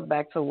kind of goes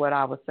back to what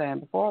I was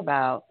saying before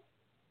about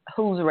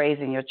who's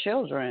raising your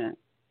children,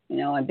 you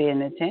know, and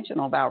being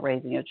intentional about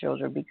raising your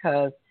children,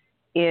 because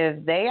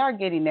if they are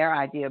getting their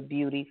idea of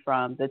beauty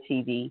from the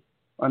TV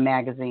or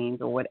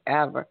magazines or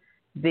whatever,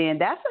 then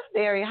that's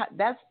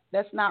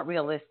not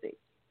realistic.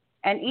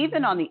 And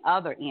even on the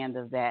other end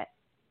of that,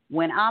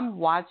 when I'm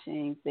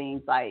watching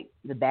things like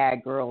the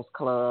Bad Girls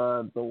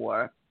Club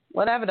or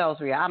whatever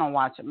I don't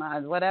watch them,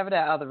 whatever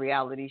that other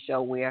reality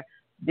show where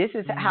this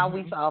is how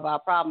we solve our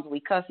problems. We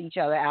cuss each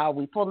other out.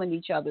 We pulling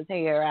each other's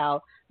hair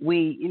out.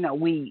 We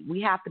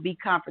have to be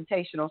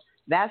confrontational.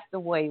 That's the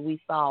way we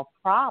solve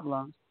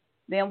problems.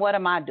 Then what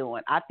am I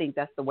doing? I think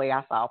that's the way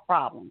I solve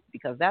problems,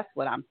 because that's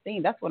what I'm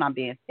seeing. That's what I'm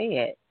being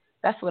fed.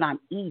 That's what I'm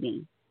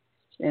eating.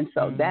 And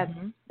so that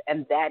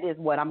is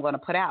what I'm going to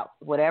put out.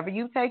 Whatever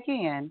you take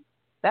in,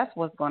 that's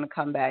what's going to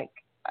come back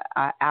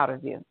out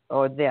of you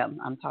or them.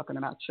 I'm talking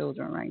about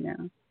children right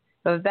now.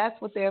 So if that's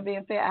what they're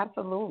being fed,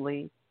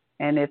 absolutely.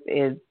 And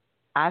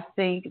I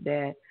think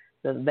that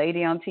the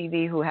lady on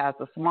TV who has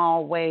a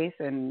small waist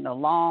and the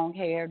long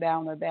hair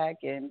down her back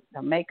and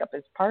the makeup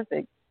is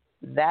perfect,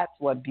 that's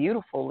what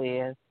beautiful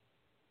is.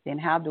 Then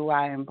how do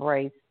I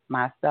embrace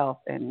myself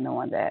and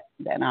knowing that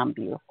I'm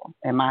beautiful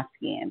and my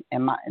skin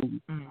and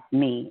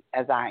me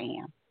as I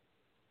am?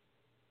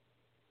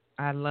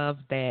 I love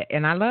that.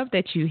 And I love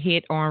that you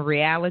hit on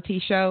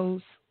reality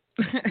shows.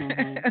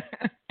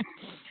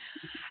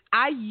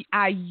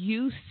 I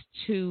used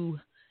to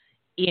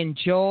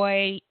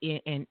enjoy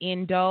and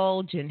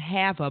indulge and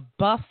have a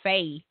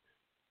buffet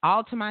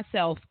all to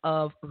myself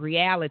of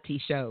reality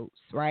shows,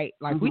 right?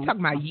 Like we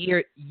talking about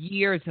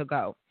years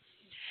ago.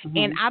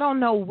 And I don't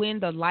know when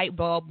the light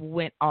bulb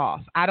went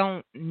off. I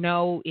don't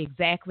know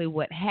exactly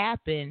what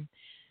happened,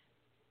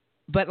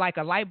 but like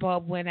a light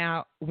bulb went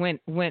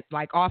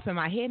like off in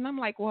my head, and I'm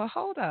like, well,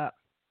 hold up.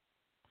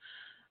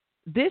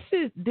 This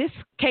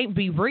can't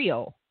be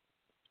real.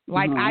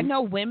 Like, I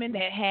know women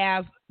that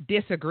have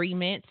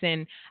disagreements,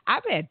 and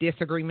I've had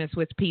disagreements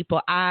with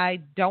people. I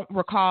don't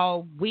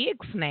recall wig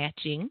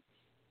snatching,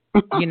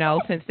 you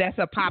know, since that's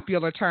a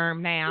popular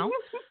term now.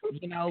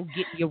 You know,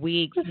 get your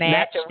wig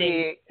snatched.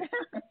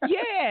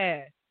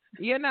 Yeah.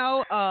 You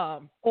know,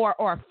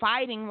 or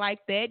fighting like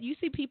that. You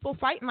see people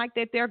fighting like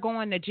that, they're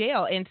going to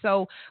jail. And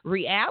so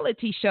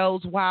reality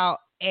shows, while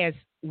as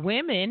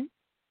women,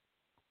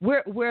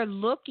 we're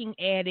looking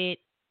at it,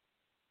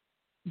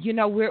 you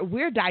know,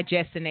 we're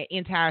digesting it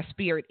into our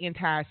spirit,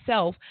 into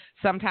ourself.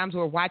 Sometimes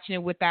we're watching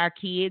it with our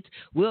kids.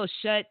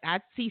 I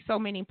see so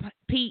many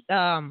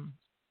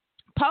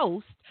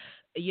posts,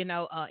 you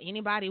know,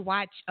 anybody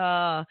watch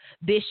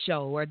this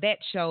show or that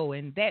show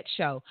and that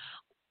show.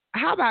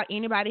 How about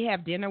anybody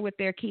have dinner with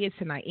their kids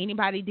tonight?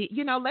 Anybody did,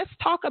 you know, let's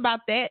talk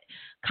about that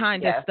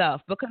kind of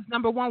stuff. Because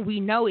number one, we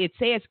know it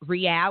says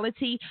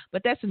reality,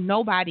 but that's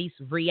nobody's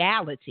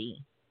reality.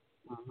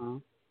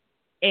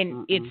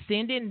 And it's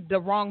sending the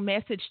wrong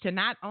message to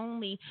not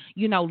only,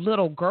 you know,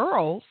 little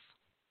girls,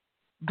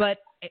 but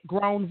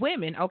grown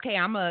women. Okay,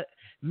 I'm a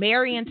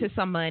marry into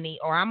some money,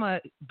 or I'm a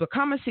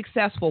become a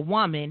successful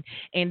woman,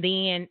 and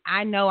then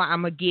I know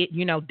I'm going to get,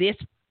 you know, this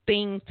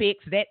thing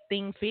fixed, that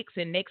thing fixed,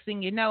 and next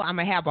thing you know, I'm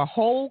going to have a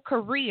whole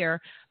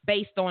career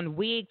based on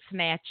wig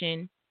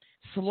snatching,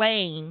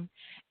 slaying,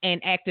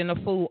 and acting a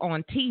fool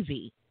on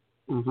TV.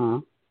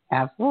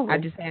 Absolutely. I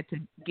just had to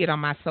get on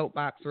my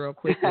soapbox real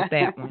quick with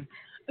that one.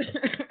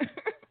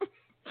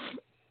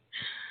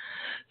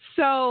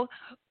 So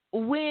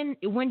when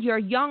your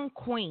young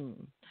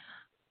queen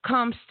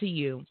comes to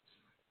you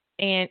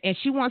and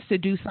she wants to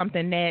do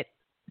something that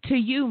to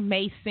you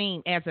may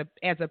seem as a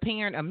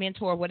parent, a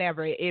mentor,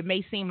 whatever, it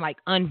may seem like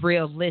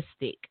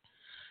unrealistic.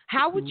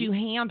 How would you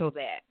handle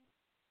that?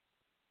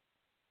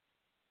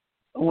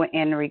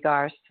 In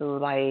regards to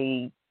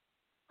like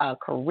a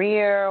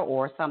career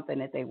or something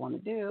that they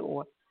want to do,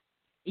 or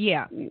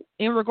yeah,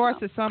 in regards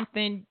to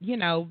something,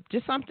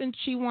 just something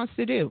she wants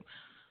to do.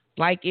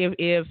 Like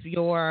if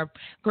your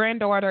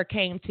granddaughter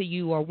came to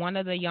you or one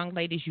of the young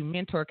ladies you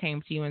mentor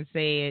came to you and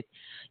said,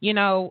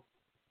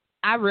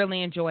 I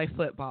really enjoy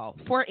football.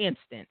 For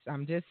instance,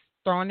 I'm just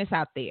throwing this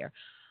out there.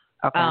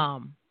 Okay.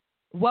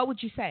 What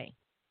would you say?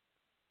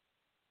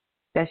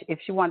 That if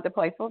she wanted to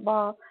play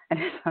football,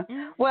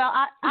 well,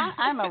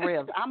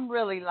 I'm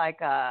really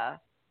like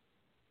a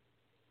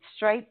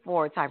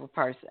straightforward type of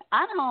person.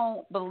 I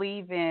don't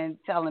believe in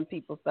telling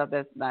people stuff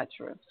that's not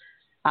true,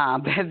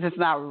 because it's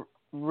not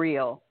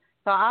real.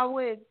 So I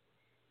would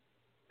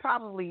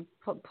probably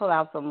pull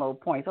out some little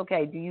points.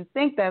 Okay, do you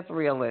think that's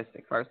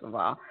realistic? First of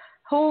all,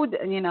 what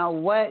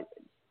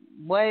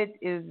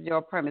is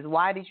your premise?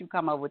 Why did you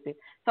come up with it?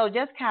 So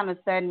just kind of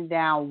setting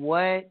down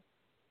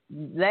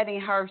letting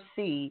her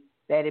see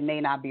that it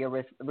may not be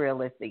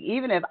realistic.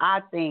 Even if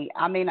I think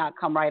I may not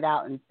come right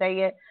out and say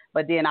it,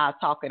 but then I'll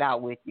talk it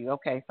out with you.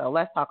 Okay, so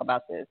let's talk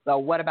about this. So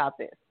what about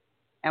this?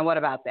 And what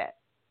about that?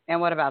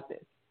 And what about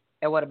this?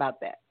 And what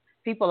about that?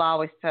 People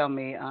always tell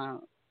me,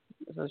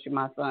 especially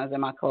my sons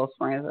and my close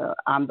friends,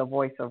 I'm the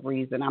voice of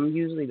reason. I'm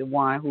usually the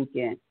one who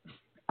can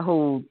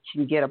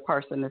get a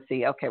person to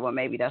see, okay, well,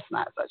 maybe that's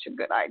not such a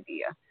good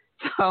idea.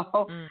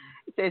 So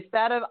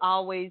instead of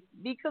always,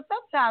 because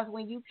sometimes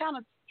when you kind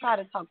of try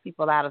to talk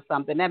people out of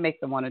something, that makes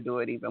them want to do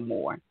it even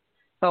more.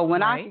 So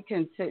when I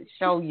can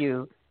show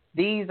you,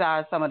 these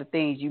are some of the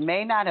things you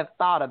may not have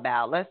thought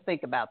about. Let's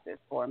think about this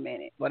for a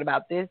minute. What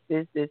about this,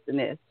 this, this, and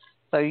this?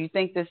 So you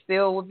think this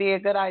still would be a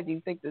good idea?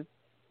 You think this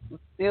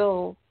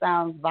still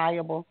sounds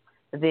viable?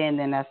 Then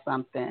that's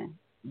something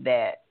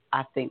that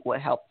I think would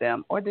help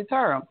them or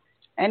deter them.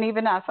 And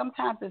even now,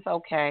 sometimes it's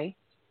okay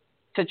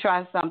to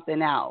try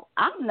something out.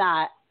 I'm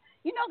not,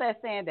 that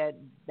saying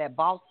that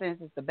boss sense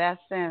is the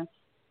best sense?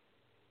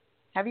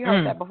 Have you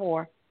heard that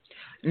before?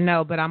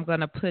 No, but I'm going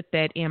to put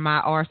that in my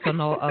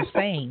arsenal of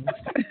sayings.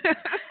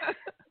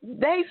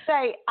 They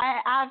say,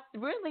 I've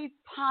really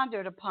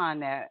pondered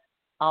upon that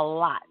a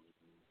lot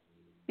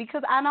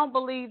because I don't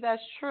believe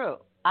that's true.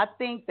 I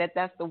think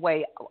that's the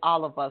way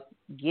all of us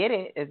get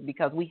it, is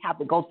because we have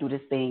to go through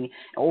this thing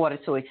in order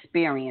to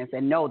experience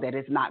and know that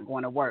it's not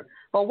going to work.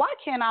 But why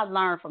can't I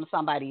learn from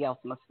somebody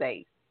else's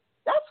mistakes?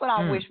 That's what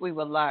I wish we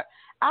would learn.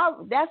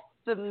 That's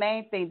the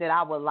main thing that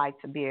I would like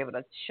to be able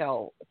to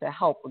show, to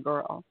help a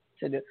girl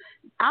to do.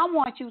 I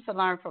want you to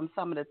learn from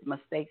some of the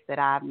mistakes that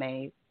I've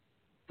made,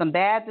 some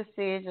bad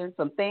decisions,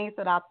 some things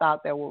that I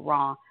thought that were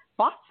wrong.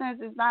 Boss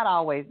sense is not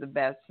always the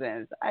best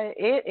sense.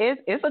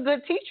 It's a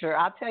good teacher,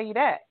 I'll tell you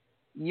that.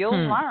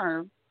 You'll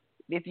learn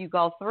if you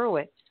go through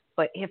it.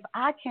 But if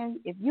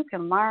you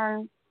can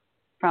learn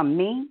from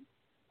me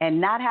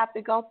and not have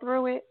to go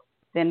through it,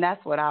 then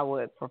that's what I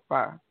would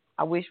prefer.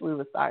 I wish we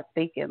would start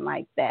thinking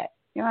like that.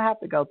 You don't have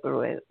to go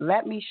through it.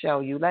 Let me show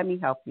you. Let me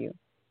help you.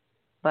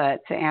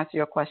 But to answer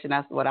your question,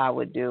 that's what I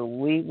would do.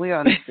 We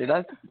understood.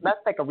 Let's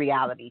take a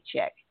reality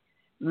check.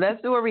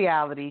 Let's do a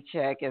reality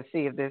check and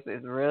see if this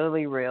is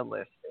really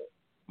realistic.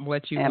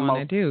 What you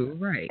want to do,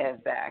 right?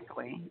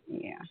 Exactly.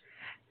 Yeah.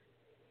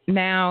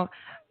 Now,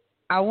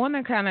 I want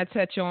to kind of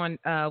touch on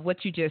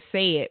what you just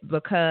said,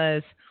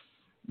 because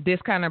this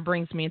kind of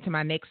brings me into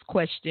my next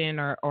question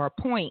or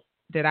point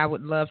that I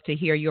would love to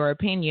hear your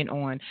opinion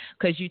on,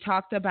 because you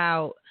talked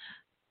about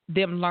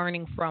them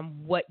learning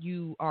from what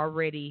you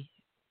already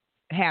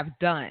have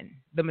done,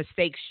 the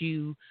mistakes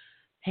you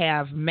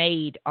have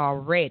made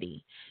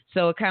already.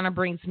 So it kind of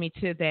brings me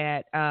to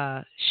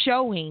that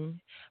showing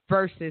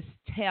versus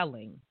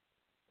telling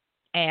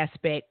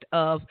aspect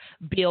of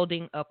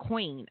building a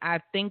queen. I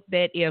think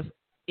that if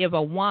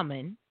a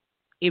woman,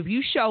 if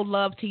you show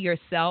love to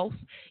yourself,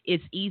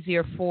 it's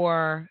easier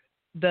for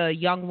the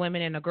young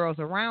women and the girls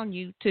around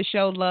you to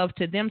show love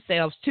to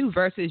themselves too,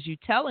 versus you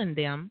telling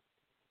them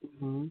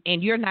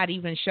and you're not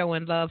even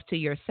showing love to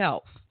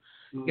yourself.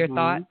 Your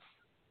thoughts?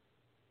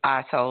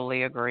 I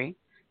totally agree.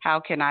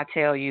 How can I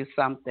tell you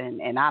something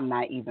and I'm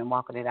not even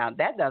walking it out?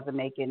 That doesn't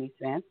make any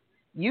sense.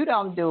 You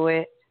don't do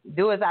it.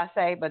 Do as I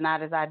say, but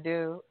not as I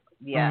do.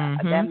 Yeah,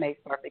 that makes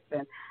perfect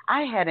sense.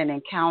 I had an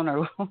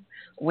encounter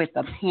with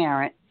a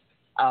parent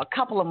a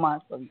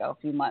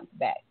few months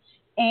back.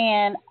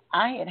 And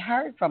I had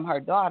heard from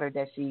her daughter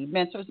that she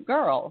mentors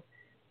girls.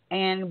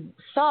 And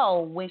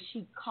so when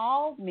she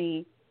called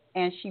me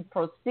and she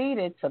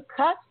proceeded to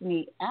cuss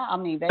me out, I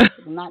mean,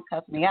 basically not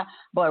cuss me out,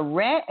 but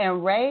rant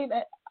and rave,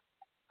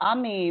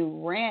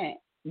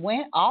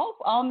 went off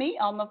on me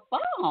on the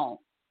phone.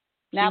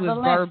 Now, she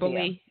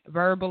was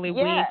verbally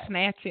wig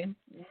snatching.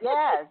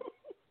 Yes.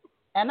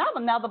 And I'm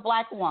another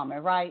black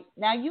woman, right?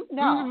 Now, you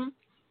know.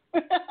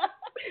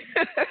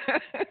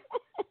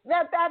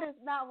 that is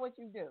not what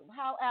you do.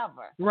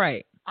 However,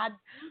 Right. I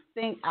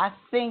think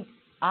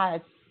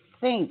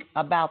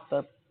about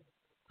the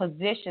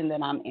position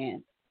that I'm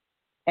in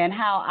and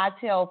how I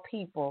tell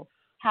people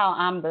how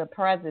I'm the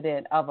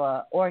president of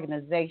an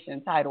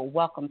organization titled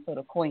Welcome to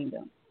the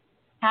Queendom.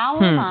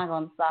 How am I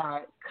going to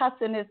start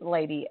cussing this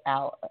lady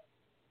out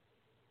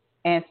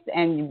and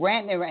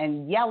ranting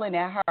and yelling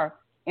at her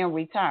in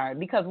return?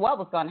 Because what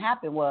was going to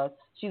happen was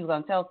she was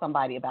going to tell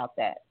somebody about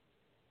that.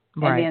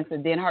 Right.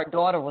 And then her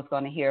daughter was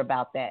going to hear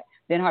about that.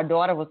 Then her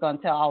daughter was going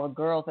to tell all the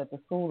girls at the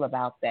school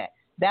about that.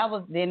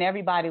 Then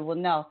everybody will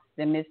know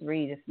that Miss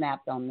Reed has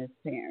snapped on this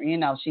parent. You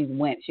know, she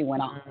went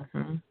on.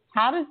 Mm-hmm.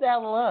 How does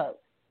that look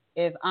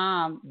if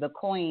I'm the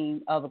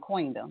queen of the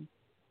queendom?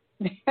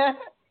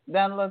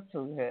 Doesn't look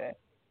too good.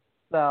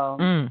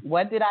 So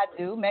what did I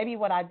do? Maybe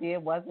what I did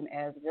wasn't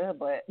as good,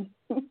 but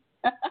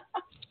I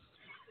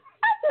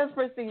just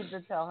proceeded to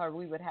tell her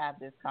we would have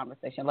this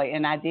conversation later.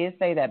 And I did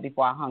say that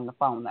before I hung the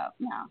phone up.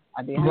 Now,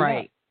 I did hang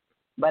up.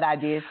 But I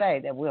did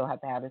say that we'll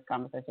have to have this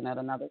conversation at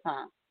another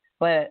time.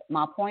 But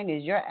my point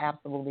is, you're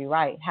absolutely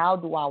right. How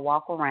do I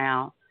walk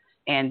around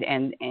and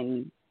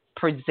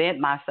present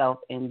myself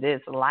in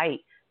this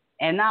light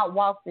and not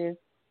walk the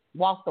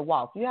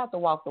walk? You have to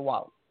walk the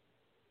walk.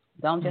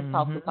 Don't just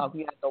talk the talk.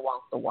 You have to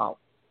walk the walk.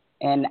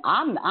 And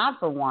I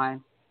for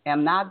one,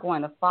 am not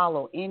going to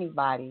follow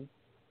anybody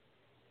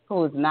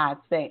who is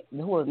not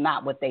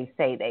what they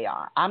say they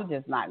are. I'm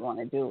just not going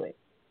to do it.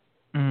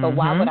 So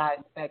why would I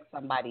expect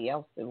somebody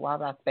else to? Why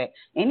would I expect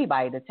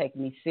anybody to take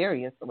me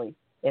seriously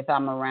if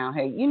I'm around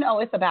here? You know,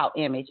 it's about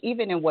image.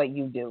 Even in what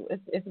you do,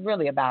 it's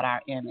really about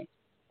our image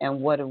and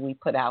what do we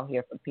put out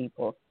here for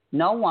people.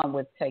 No one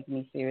would take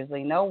me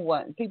seriously. No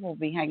one. People will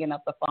be hanging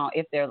up the phone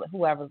if they're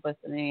whoever's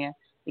listening in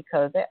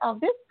because this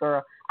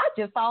girl, I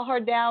just saw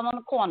her down on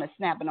the corner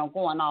snapping on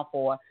going off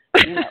for her,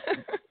 you know,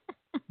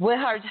 with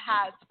her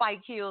high spike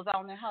heels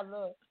on and her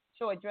little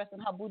short dress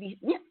and her booty.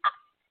 Yeah.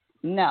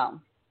 No.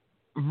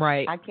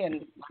 Right.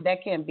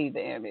 That can't be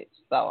the image.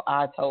 So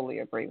I totally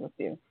agree with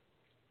you.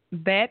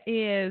 That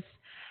is,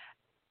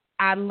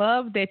 I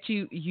love that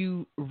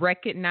you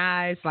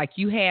recognize, like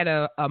you had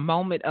a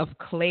moment of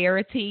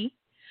clarity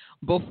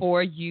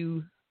before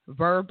you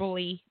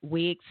verbally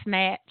wig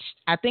snatched.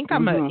 I think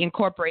I'm going to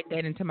incorporate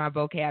that into my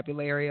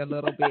vocabulary a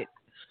little bit.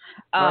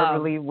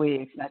 Verbally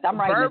wig snatch. I'm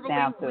writing it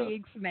down too. Verbally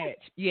wig snatch.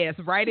 Yes,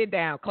 write it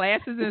down. Class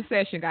is in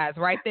session, guys.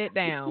 Write that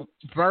down.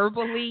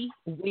 Verbally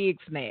wig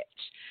snatch.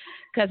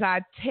 Because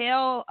I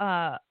tell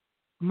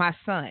my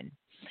son,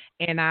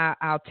 and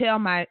I'll tell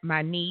my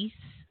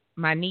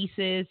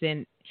nieces,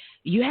 and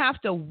you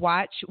have to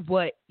watch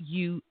what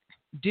you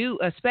do,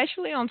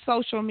 especially on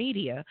social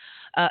media,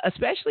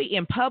 especially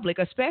in public,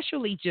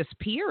 especially just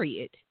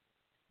period.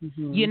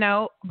 You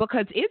know,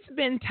 because it's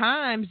been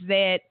times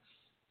that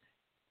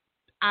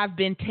I've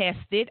been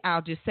tested,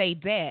 I'll just say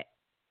that,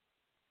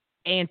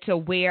 and to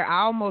where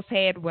I almost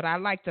had what I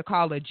like to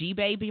call a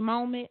G-baby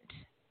moment,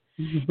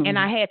 and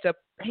I had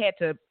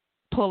to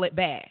pull it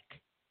back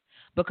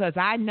because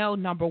I know,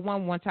 number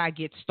one, once I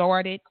get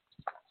started,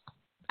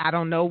 I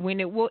don't know when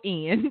it will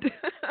end.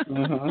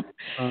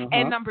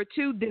 And number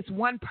two, this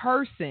one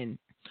person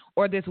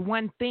or this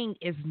one thing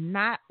is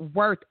not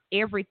worth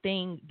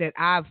everything that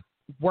I've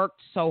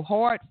worked so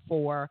hard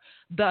for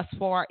thus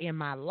far in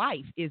my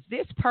life. Is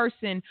this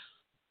person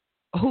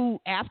who,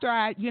 after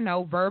I,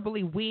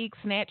 verbally wig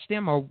snatch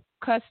them or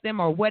cuss them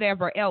or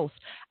whatever else,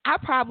 I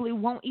probably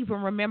won't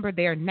even remember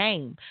their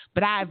name,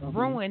 but I've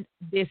ruined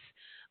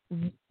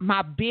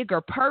my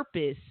bigger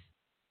purpose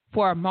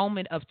for a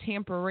moment of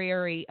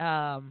temporary,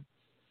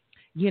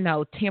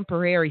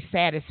 temporary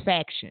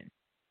satisfaction.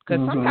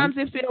 Because sometimes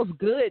it feels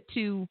good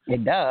to,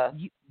 it does,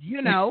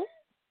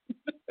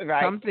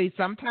 right.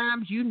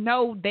 Sometimes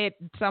that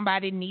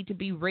somebody need to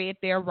be read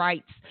their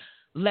rights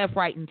left,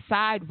 right, and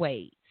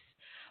sideways.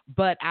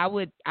 But I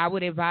would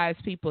advise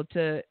people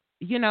to,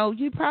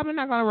 you're probably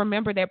not going to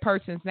remember that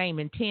person's name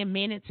in 10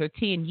 minutes or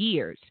 10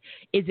 years.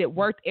 Is it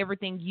worth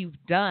everything you've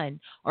done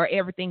or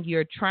everything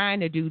you're trying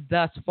to do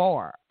thus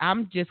far?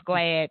 I'm just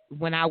glad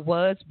when I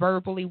was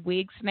verbally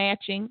wig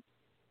snatching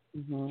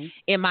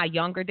in my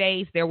younger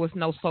days, there was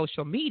no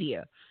social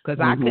media because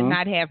I could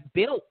not have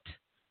built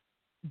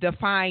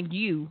Define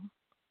You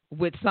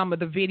with some of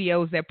the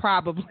videos that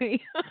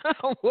probably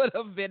would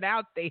have been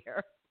out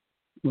there.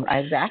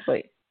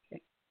 Exactly.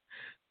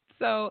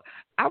 So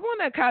I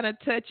want to kind of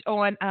touch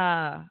on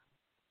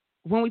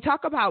when we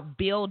talk about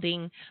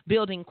building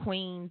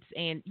queens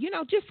and,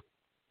 just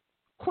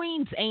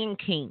queens and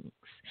kings,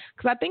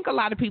 because I think a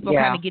lot of people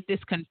kind of get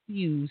this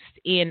confused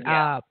in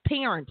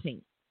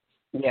parenting.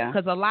 Yeah.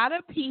 Because a lot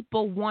of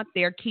people want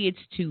their kids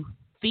to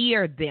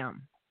fear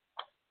them.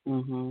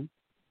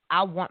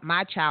 I want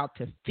my child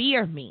to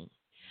fear me.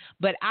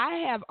 But I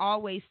have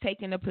always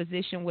taken a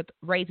position with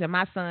raising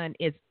my son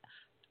is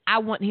I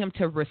want him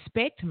to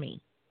respect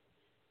me,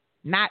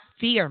 not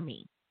fear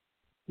me.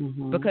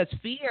 Because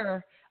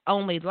fear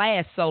only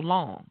lasts so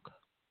long.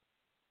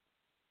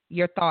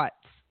 Your thoughts?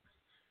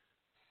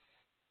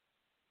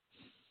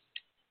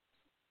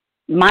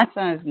 My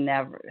sons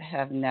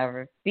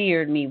never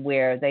feared me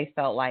where they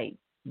felt like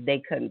they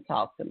couldn't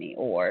talk to me,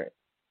 or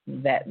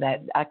that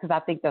because I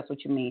think that's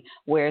what you mean.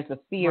 Where's the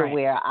fear Right.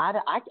 where I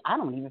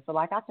don't even feel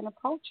like I can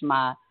approach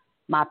my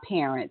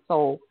parents.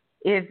 So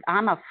if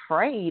I'm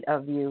afraid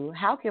of you,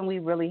 how can we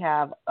really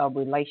have a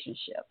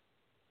relationship?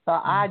 So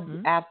I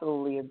Mhm.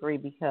 absolutely agree,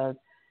 because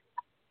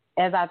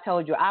as I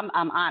told you, I'm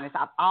honest.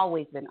 I've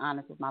always been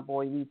honest with my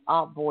boys.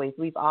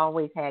 We've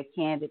always had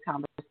candid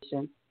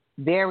conversations,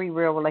 very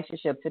real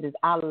relationship to this.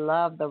 I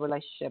love the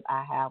relationship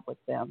I have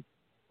with them.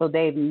 So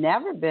they've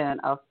never been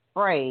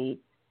afraid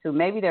to.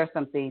 Maybe there's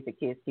some things that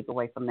kids keep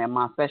away from their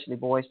mom, especially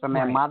boys from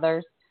their Right.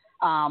 mothers.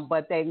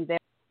 But they're never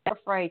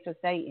afraid to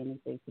say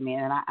anything to me,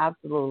 and I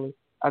absolutely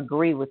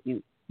agree with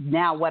you.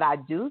 Now, what I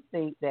do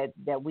think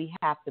that we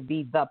have to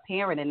be the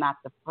parent and not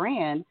the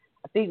friend.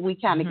 I think we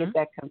kind of get Mhm.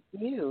 that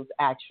confused,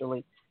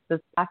 actually,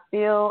 because I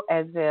feel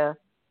as if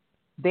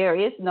there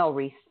is no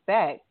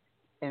respect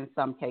in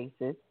some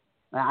cases.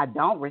 I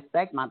don't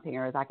respect my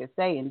parents. I can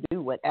say and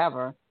do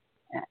whatever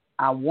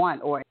I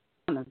want, or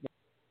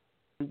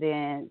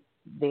then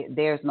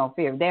there's no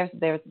fear.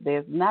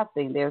 There's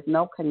nothing. There's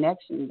no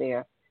connection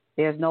there.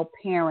 There's no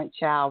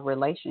parent-child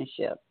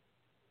relationship.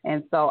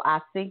 And so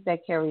I think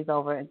that carries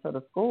over into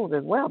the schools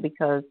as well,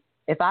 because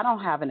if I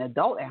don't have an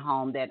adult at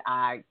home that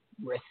I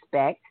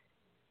respect,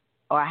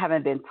 or I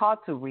haven't been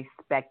taught to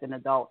respect an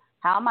adult,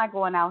 how am I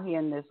going out here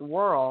in this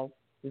world?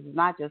 This is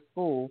not just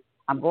school.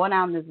 I'm going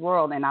out in this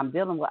world and I'm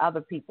dealing with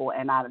other people,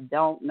 and I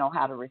don't know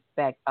how to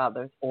respect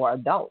others or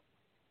adults.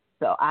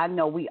 So I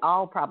know we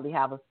all probably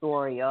have a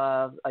story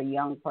of a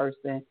young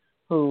person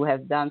who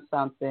has done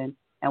something,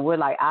 and we're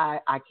like,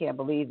 I can't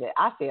believe it.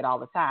 I say it all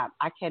the time.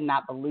 I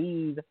cannot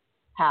believe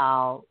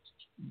how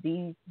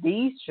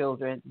these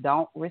children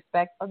don't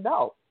respect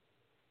adults.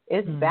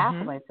 It's Mhm.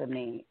 baffling to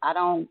me. I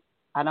don't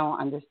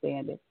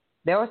understand it.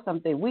 There was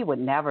something we would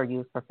never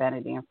use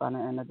profanity in front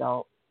of an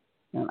adult.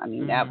 I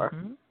mean, never.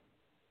 Mhm.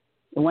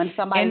 When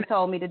somebody And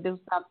told me to do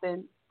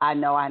something, I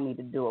know I need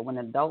to do it. When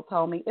an adult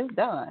told me, it's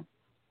done.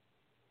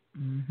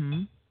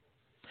 mhm.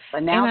 But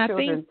And now I think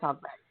children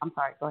talk back. I'm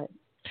sorry. Go ahead.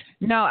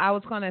 no, I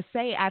was going to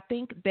say I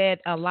think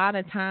that a lot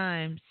of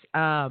times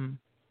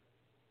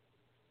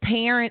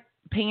parent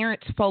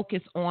parents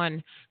focus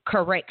on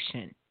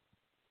correction.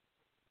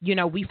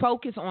 We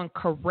focus on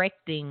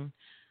correcting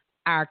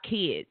our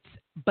kids,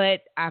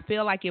 but I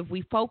feel like if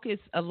we focus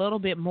a little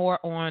bit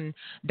more on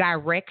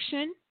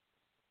direction,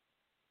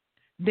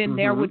 then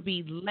there Mm-hmm. would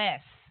be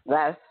less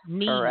That's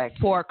need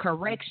correction. for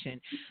correction.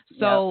 Yep.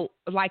 So,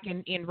 like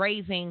in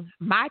raising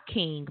my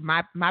king,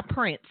 my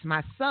prince,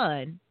 my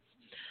son,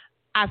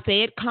 I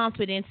fed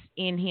confidence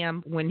in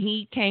him when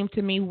he came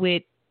to me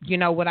with,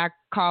 what I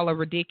call a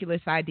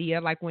ridiculous idea.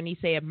 Like when he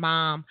said,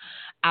 "Mom,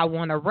 I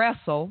want to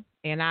wrestle,"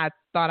 and I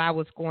thought I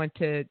was going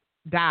to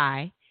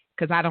die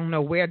because I don't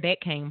know where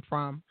that came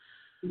from.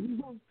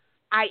 Mm-hmm.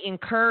 I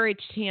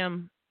encouraged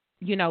him,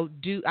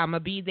 do I'm gonna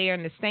be there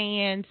in the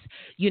stands,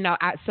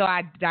 so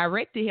I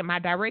directed him. My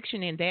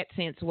direction in that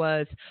sense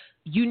was,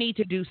 you need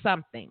to do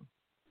something.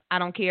 I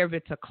don't care if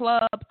it's a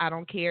club. I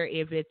don't care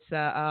if it's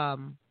a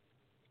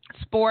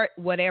sport,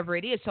 whatever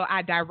it is. So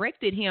I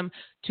directed him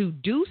to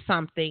do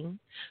something,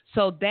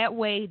 so that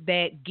way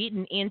that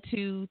getting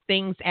into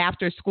things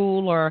after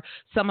school or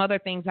some other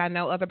things I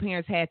know other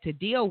parents had to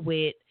deal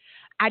with,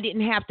 I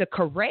didn't have to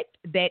correct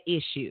that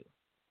issue.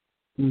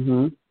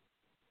 Mm-hmm.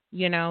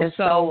 It's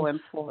so So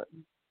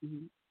important.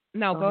 Mm-hmm.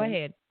 no, Go go ahead.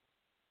 ahead.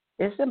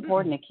 It's Mm-mm.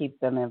 important to keep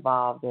them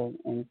involved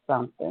in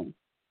something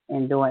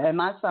and doing. And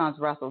my sons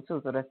wrestle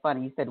too, so that's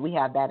funny. You said we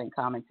have that in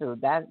common too.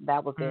 That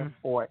was their Mm.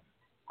 sport,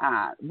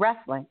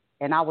 wrestling,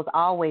 and I was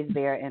always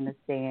there in the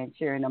stand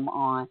cheering them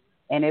on.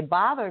 And it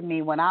bothered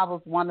me when I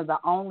was one of the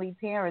only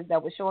parents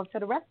that would show up to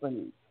the wrestling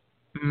meet.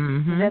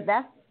 Mhm.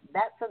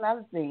 That's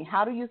another thing.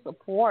 How do you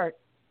support?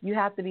 You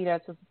have to be there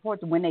to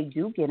support when they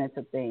do get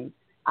into things.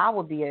 I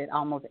would be at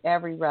almost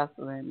every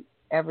wrestling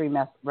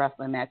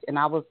match, and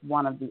I was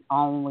one of the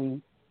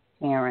only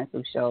parents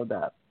who showed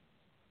up.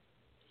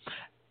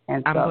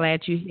 And I'm so,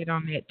 glad you hit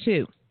on that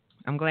too.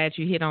 I'm glad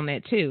you hit on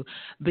that too,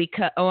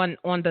 because on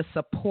the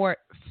support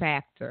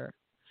factor.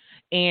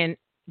 And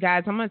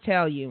guys, I'm gonna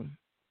tell you,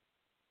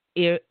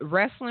 if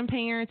wrestling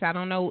parents, I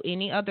don't know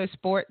any other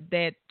sport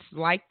that's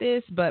like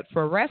this, but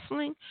for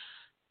wrestling,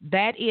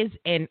 that is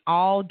an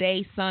all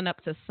day sun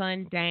up to oh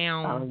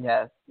sundown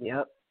yes,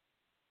 yep,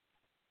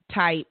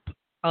 type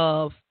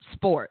of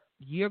sport.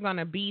 You're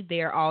gonna be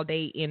there all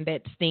day in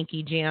that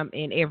stinky gym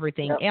and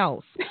everything yep.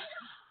 else.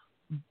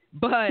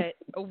 But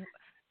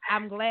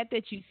I'm glad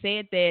that you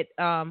said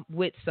that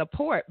with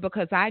support,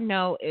 because I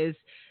know is,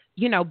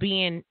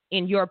 being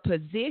in your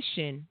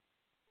position,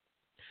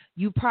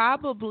 you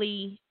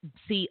probably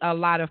see a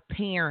lot of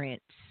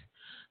parents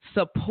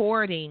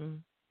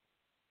supporting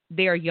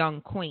their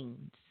young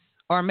queens,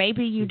 or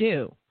maybe you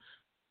do.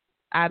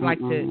 I'd like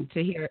Mm-mm.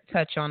 to hear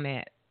touch on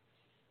that.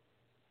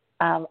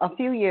 A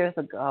few years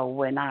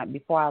ago,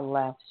 before I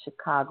left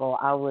Chicago,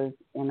 I was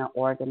in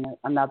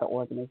another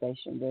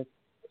organization with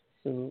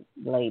two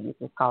ladies.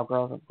 It's called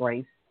Girls of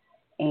Grace,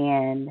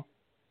 and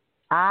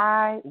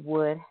I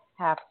would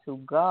have to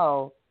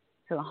go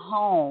to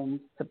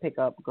homes to pick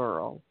up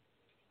girls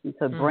and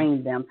to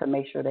bring them to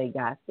make sure they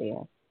got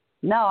there.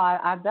 No,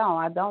 I don't.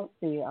 I don't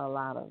see a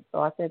lot of. So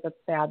I said to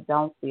say I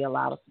don't see a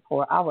lot of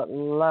support. I would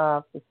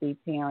love to see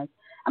parents.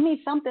 I mean,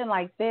 something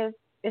like this.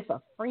 It's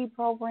a free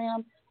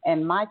program,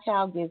 and my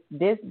child gets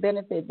this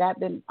benefit, that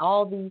benefit,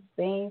 all these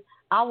things.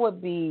 I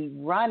would be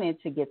running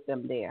to get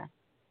them there.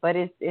 But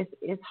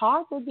it's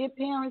hard to get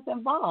parents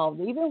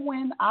involved. Even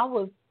when I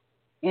was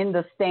in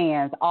the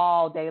stands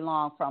all day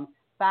long from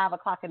 5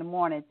 o'clock in the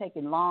morning,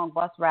 taking long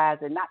bus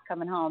rides and not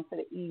coming home to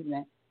the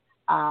evening.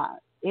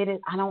 It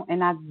is. I don't,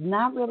 and I'm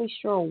not really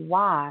sure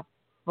why,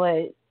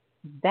 but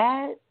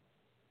that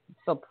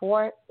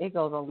support, it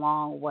goes a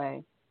long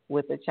way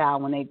with a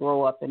child when they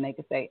grow up and they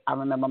can say, "I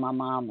remember my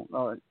mom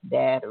or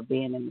dad or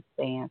being in the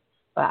stands."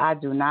 But I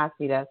do not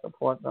see that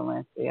support,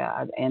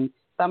 Valencia. And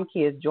some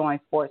kids join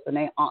sports and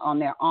they on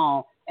their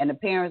own, and the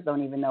parents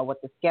don't even know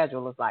what the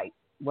schedule is like.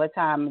 What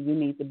time you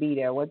need to be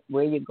there?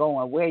 Where you're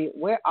going?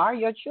 Where are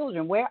your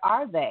children? Where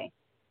are they?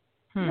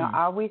 You know,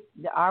 are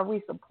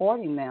we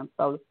supporting them?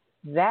 So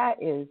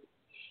that is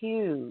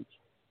huge,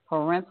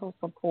 parental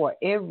support.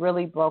 It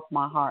really broke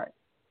my heart.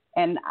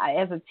 And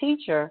as a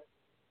teacher,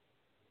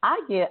 I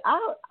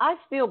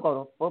still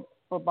go to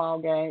football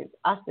games.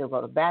 I still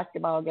go to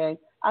basketball games.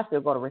 I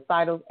still go to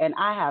recitals, and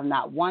I have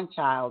not one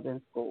child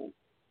in school.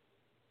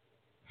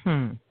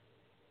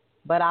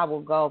 But I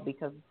will go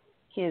because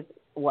kids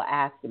will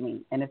ask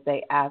me, and if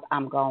they ask,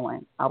 I'm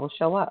going. I will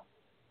show up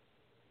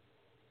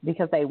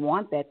because they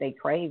want that. They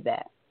crave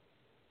that.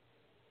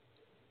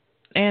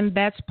 And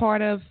that's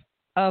part of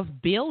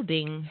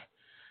building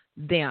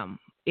them.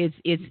 It's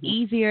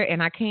easier,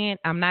 and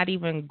I'm not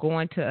even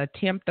going to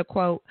attempt the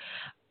quote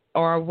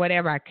or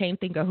whatever. I can't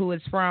think of who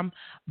it's from,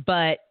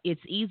 but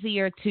it's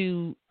easier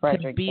to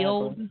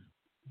build. Douglas.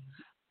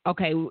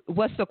 Okay,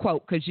 what's the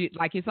quote? Because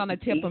it's on the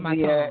tip of my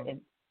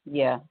tongue.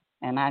 Yeah,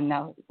 and I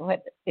know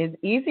what is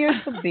easier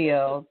to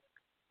build.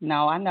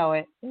 No, I know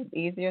it. It's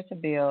easier to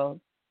build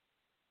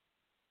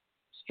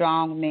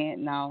strong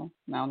men. No.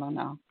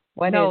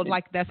 What is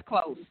it? That's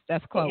close.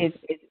 That's close.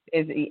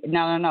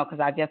 No, because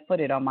I just put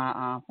it on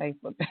my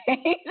Facebook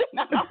page.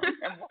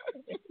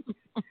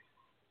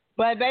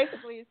 But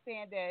basically, it's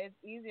saying that it's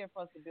easier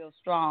for us to build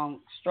strong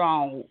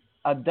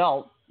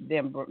adults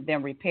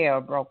than repair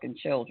broken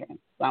children.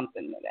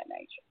 Something of that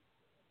nature.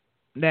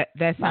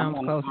 That sounds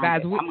close,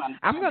 guys.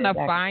 I'm gonna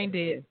find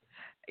it.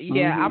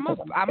 Yeah, I'm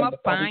gonna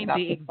find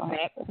the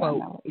exact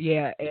quote.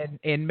 Yeah,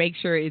 and make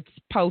sure it's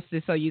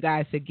posted so you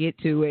guys can get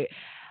to it.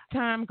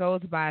 Time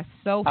goes by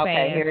so fast.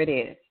 Okay, here it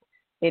is.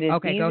 It is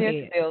easier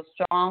to build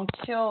strong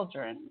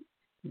children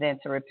than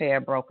to repair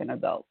broken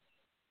adults.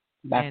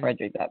 By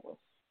Frederick Douglass.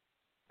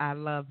 I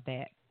love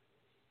that.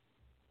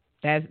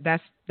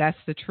 That's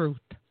the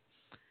truth.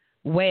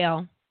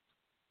 Well,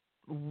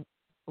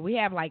 we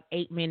have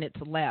 8 minutes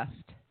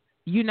left.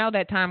 You know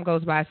that time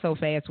goes by so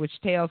fast,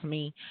 which tells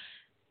me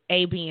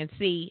A, B, and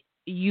C,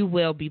 you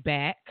will be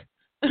back.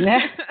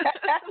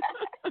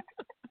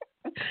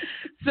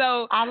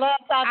 So I love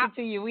talking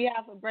to you. We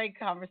have some great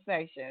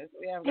conversations.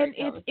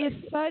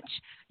 It's such,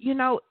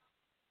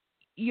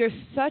 you're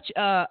such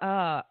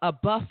a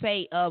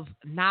buffet of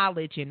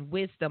knowledge and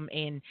wisdom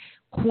and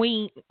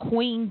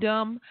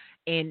queendom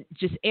and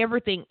just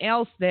everything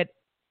else that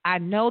I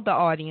know the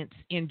audience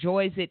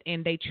enjoys it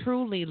and they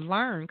truly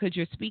learn because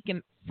you're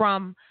speaking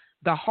from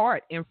the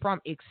heart and from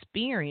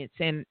experience.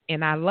 And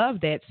I love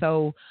that.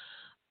 So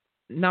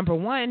number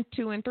 1,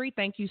 2, and 3,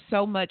 thank you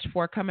so much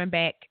for coming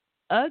back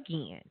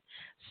again.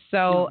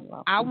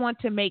 So I want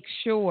to make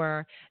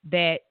sure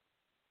that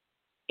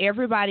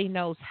everybody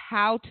knows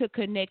how to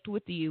connect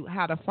with you,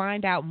 how to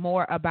find out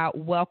more about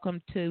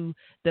Welcome to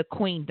the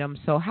Queendom.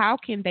 So how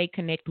can they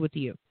connect with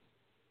you?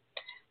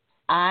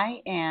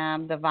 I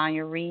am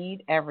Devonia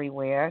Reed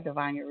everywhere.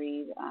 Devonia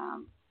Reed,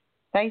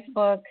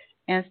 Facebook,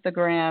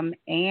 Instagram,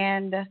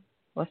 and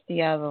what's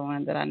the other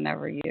one that I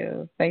never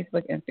use?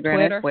 Facebook,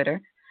 Instagram, and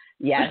Twitter.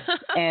 Yes.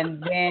 And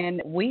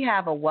then we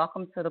have a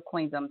Welcome to the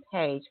Queendom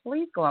page.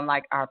 Please go and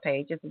like our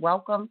page. It's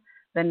Welcome,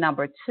 the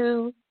number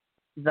 2,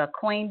 the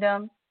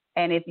Queendom.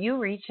 And if you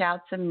reach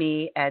out to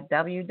me at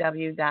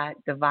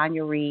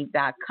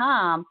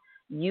www.devoniareed.com,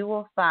 you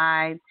will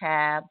find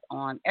tabs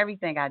on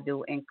everything I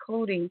do,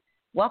 including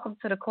Welcome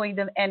to the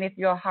Queendom. And if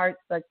your heart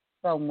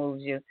so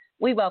moves you,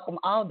 we welcome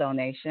all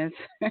donations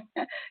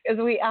because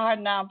we are a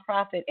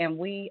nonprofit and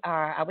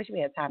I wish we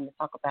had time to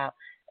talk about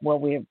what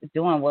we're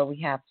doing, what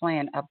we have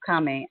planned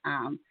upcoming.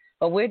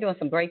 But we're doing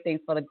some great things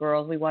for the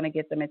girls. We want to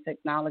get them in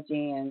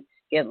technology and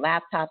get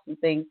laptops and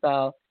things.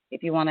 So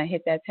if you want to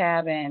hit that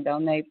tab and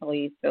donate,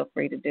 please feel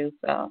free to do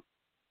so.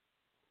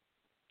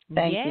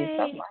 Thank you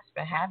so much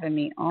for having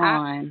me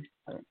on.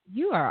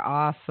 You are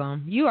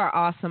awesome. You are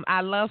awesome.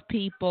 I love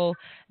people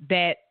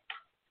that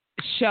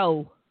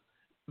show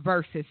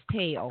versus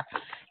tell.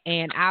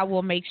 And I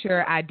will make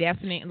sure I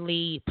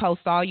definitely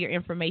post all your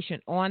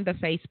information on the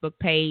Facebook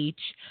page.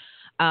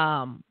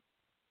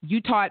 You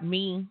taught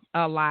me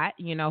a lot.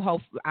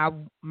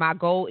 My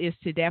goal is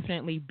to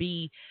definitely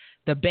be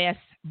the best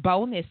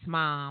bonus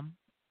mom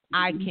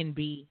I can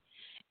be,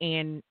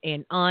 and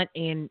aunt,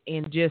 and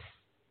just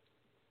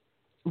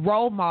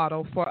role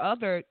model for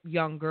other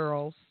young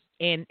girls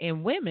and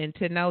women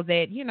to know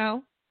that,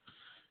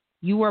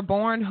 you were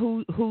born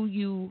who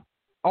you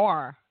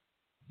are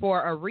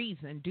for a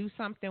reason. Do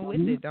something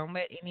with it. Don't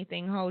let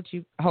anything hold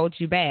you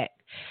back.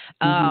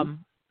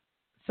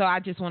 So I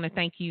just want to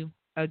thank you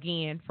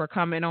again for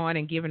coming on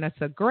and giving us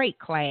a great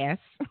class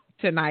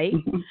tonight.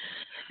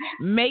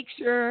 Make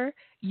sure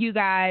you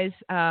guys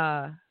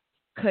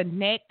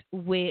connect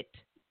with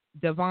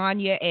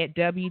Devonia at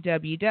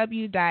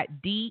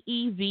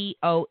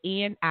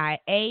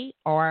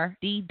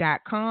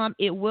www.devoniard.com.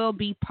 It will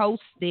be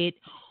posted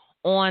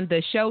on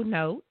the show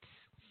notes.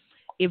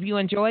 If you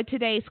enjoyed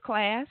today's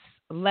class,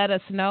 let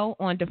us know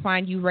on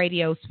Define You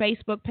Radio's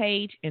Facebook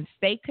page, and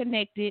stay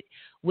connected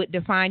with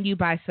Define You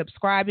by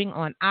subscribing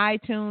on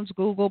iTunes,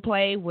 Google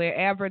Play,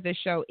 wherever the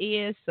show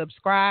is.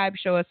 Subscribe,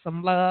 show us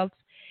some love.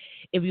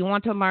 If you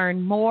want to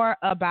learn more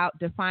about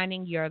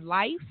defining your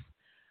life,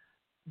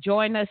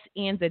 join us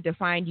in the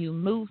Define You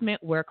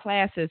movement, where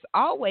class is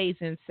always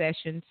in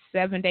session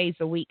 7 days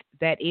a week.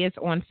 That is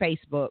on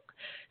Facebook.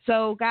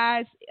 So,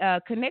 guys,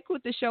 connect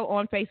with the show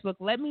on Facebook.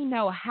 Let me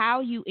know how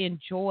you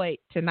enjoyed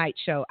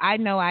tonight's show. I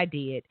know I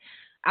did.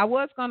 I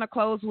was going to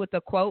close with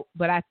a quote,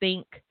 but I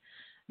think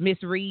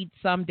Miss Reed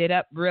summed it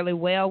up really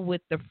well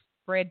with the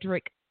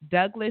Frederick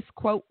Douglass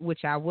quote,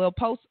 which I will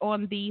post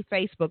on the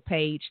Facebook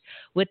page.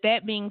 With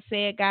that being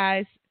said,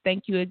 guys,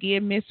 thank you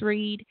again, Miss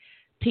Reed.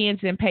 Pens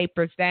and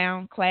papers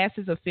down. Class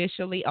is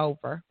officially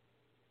over.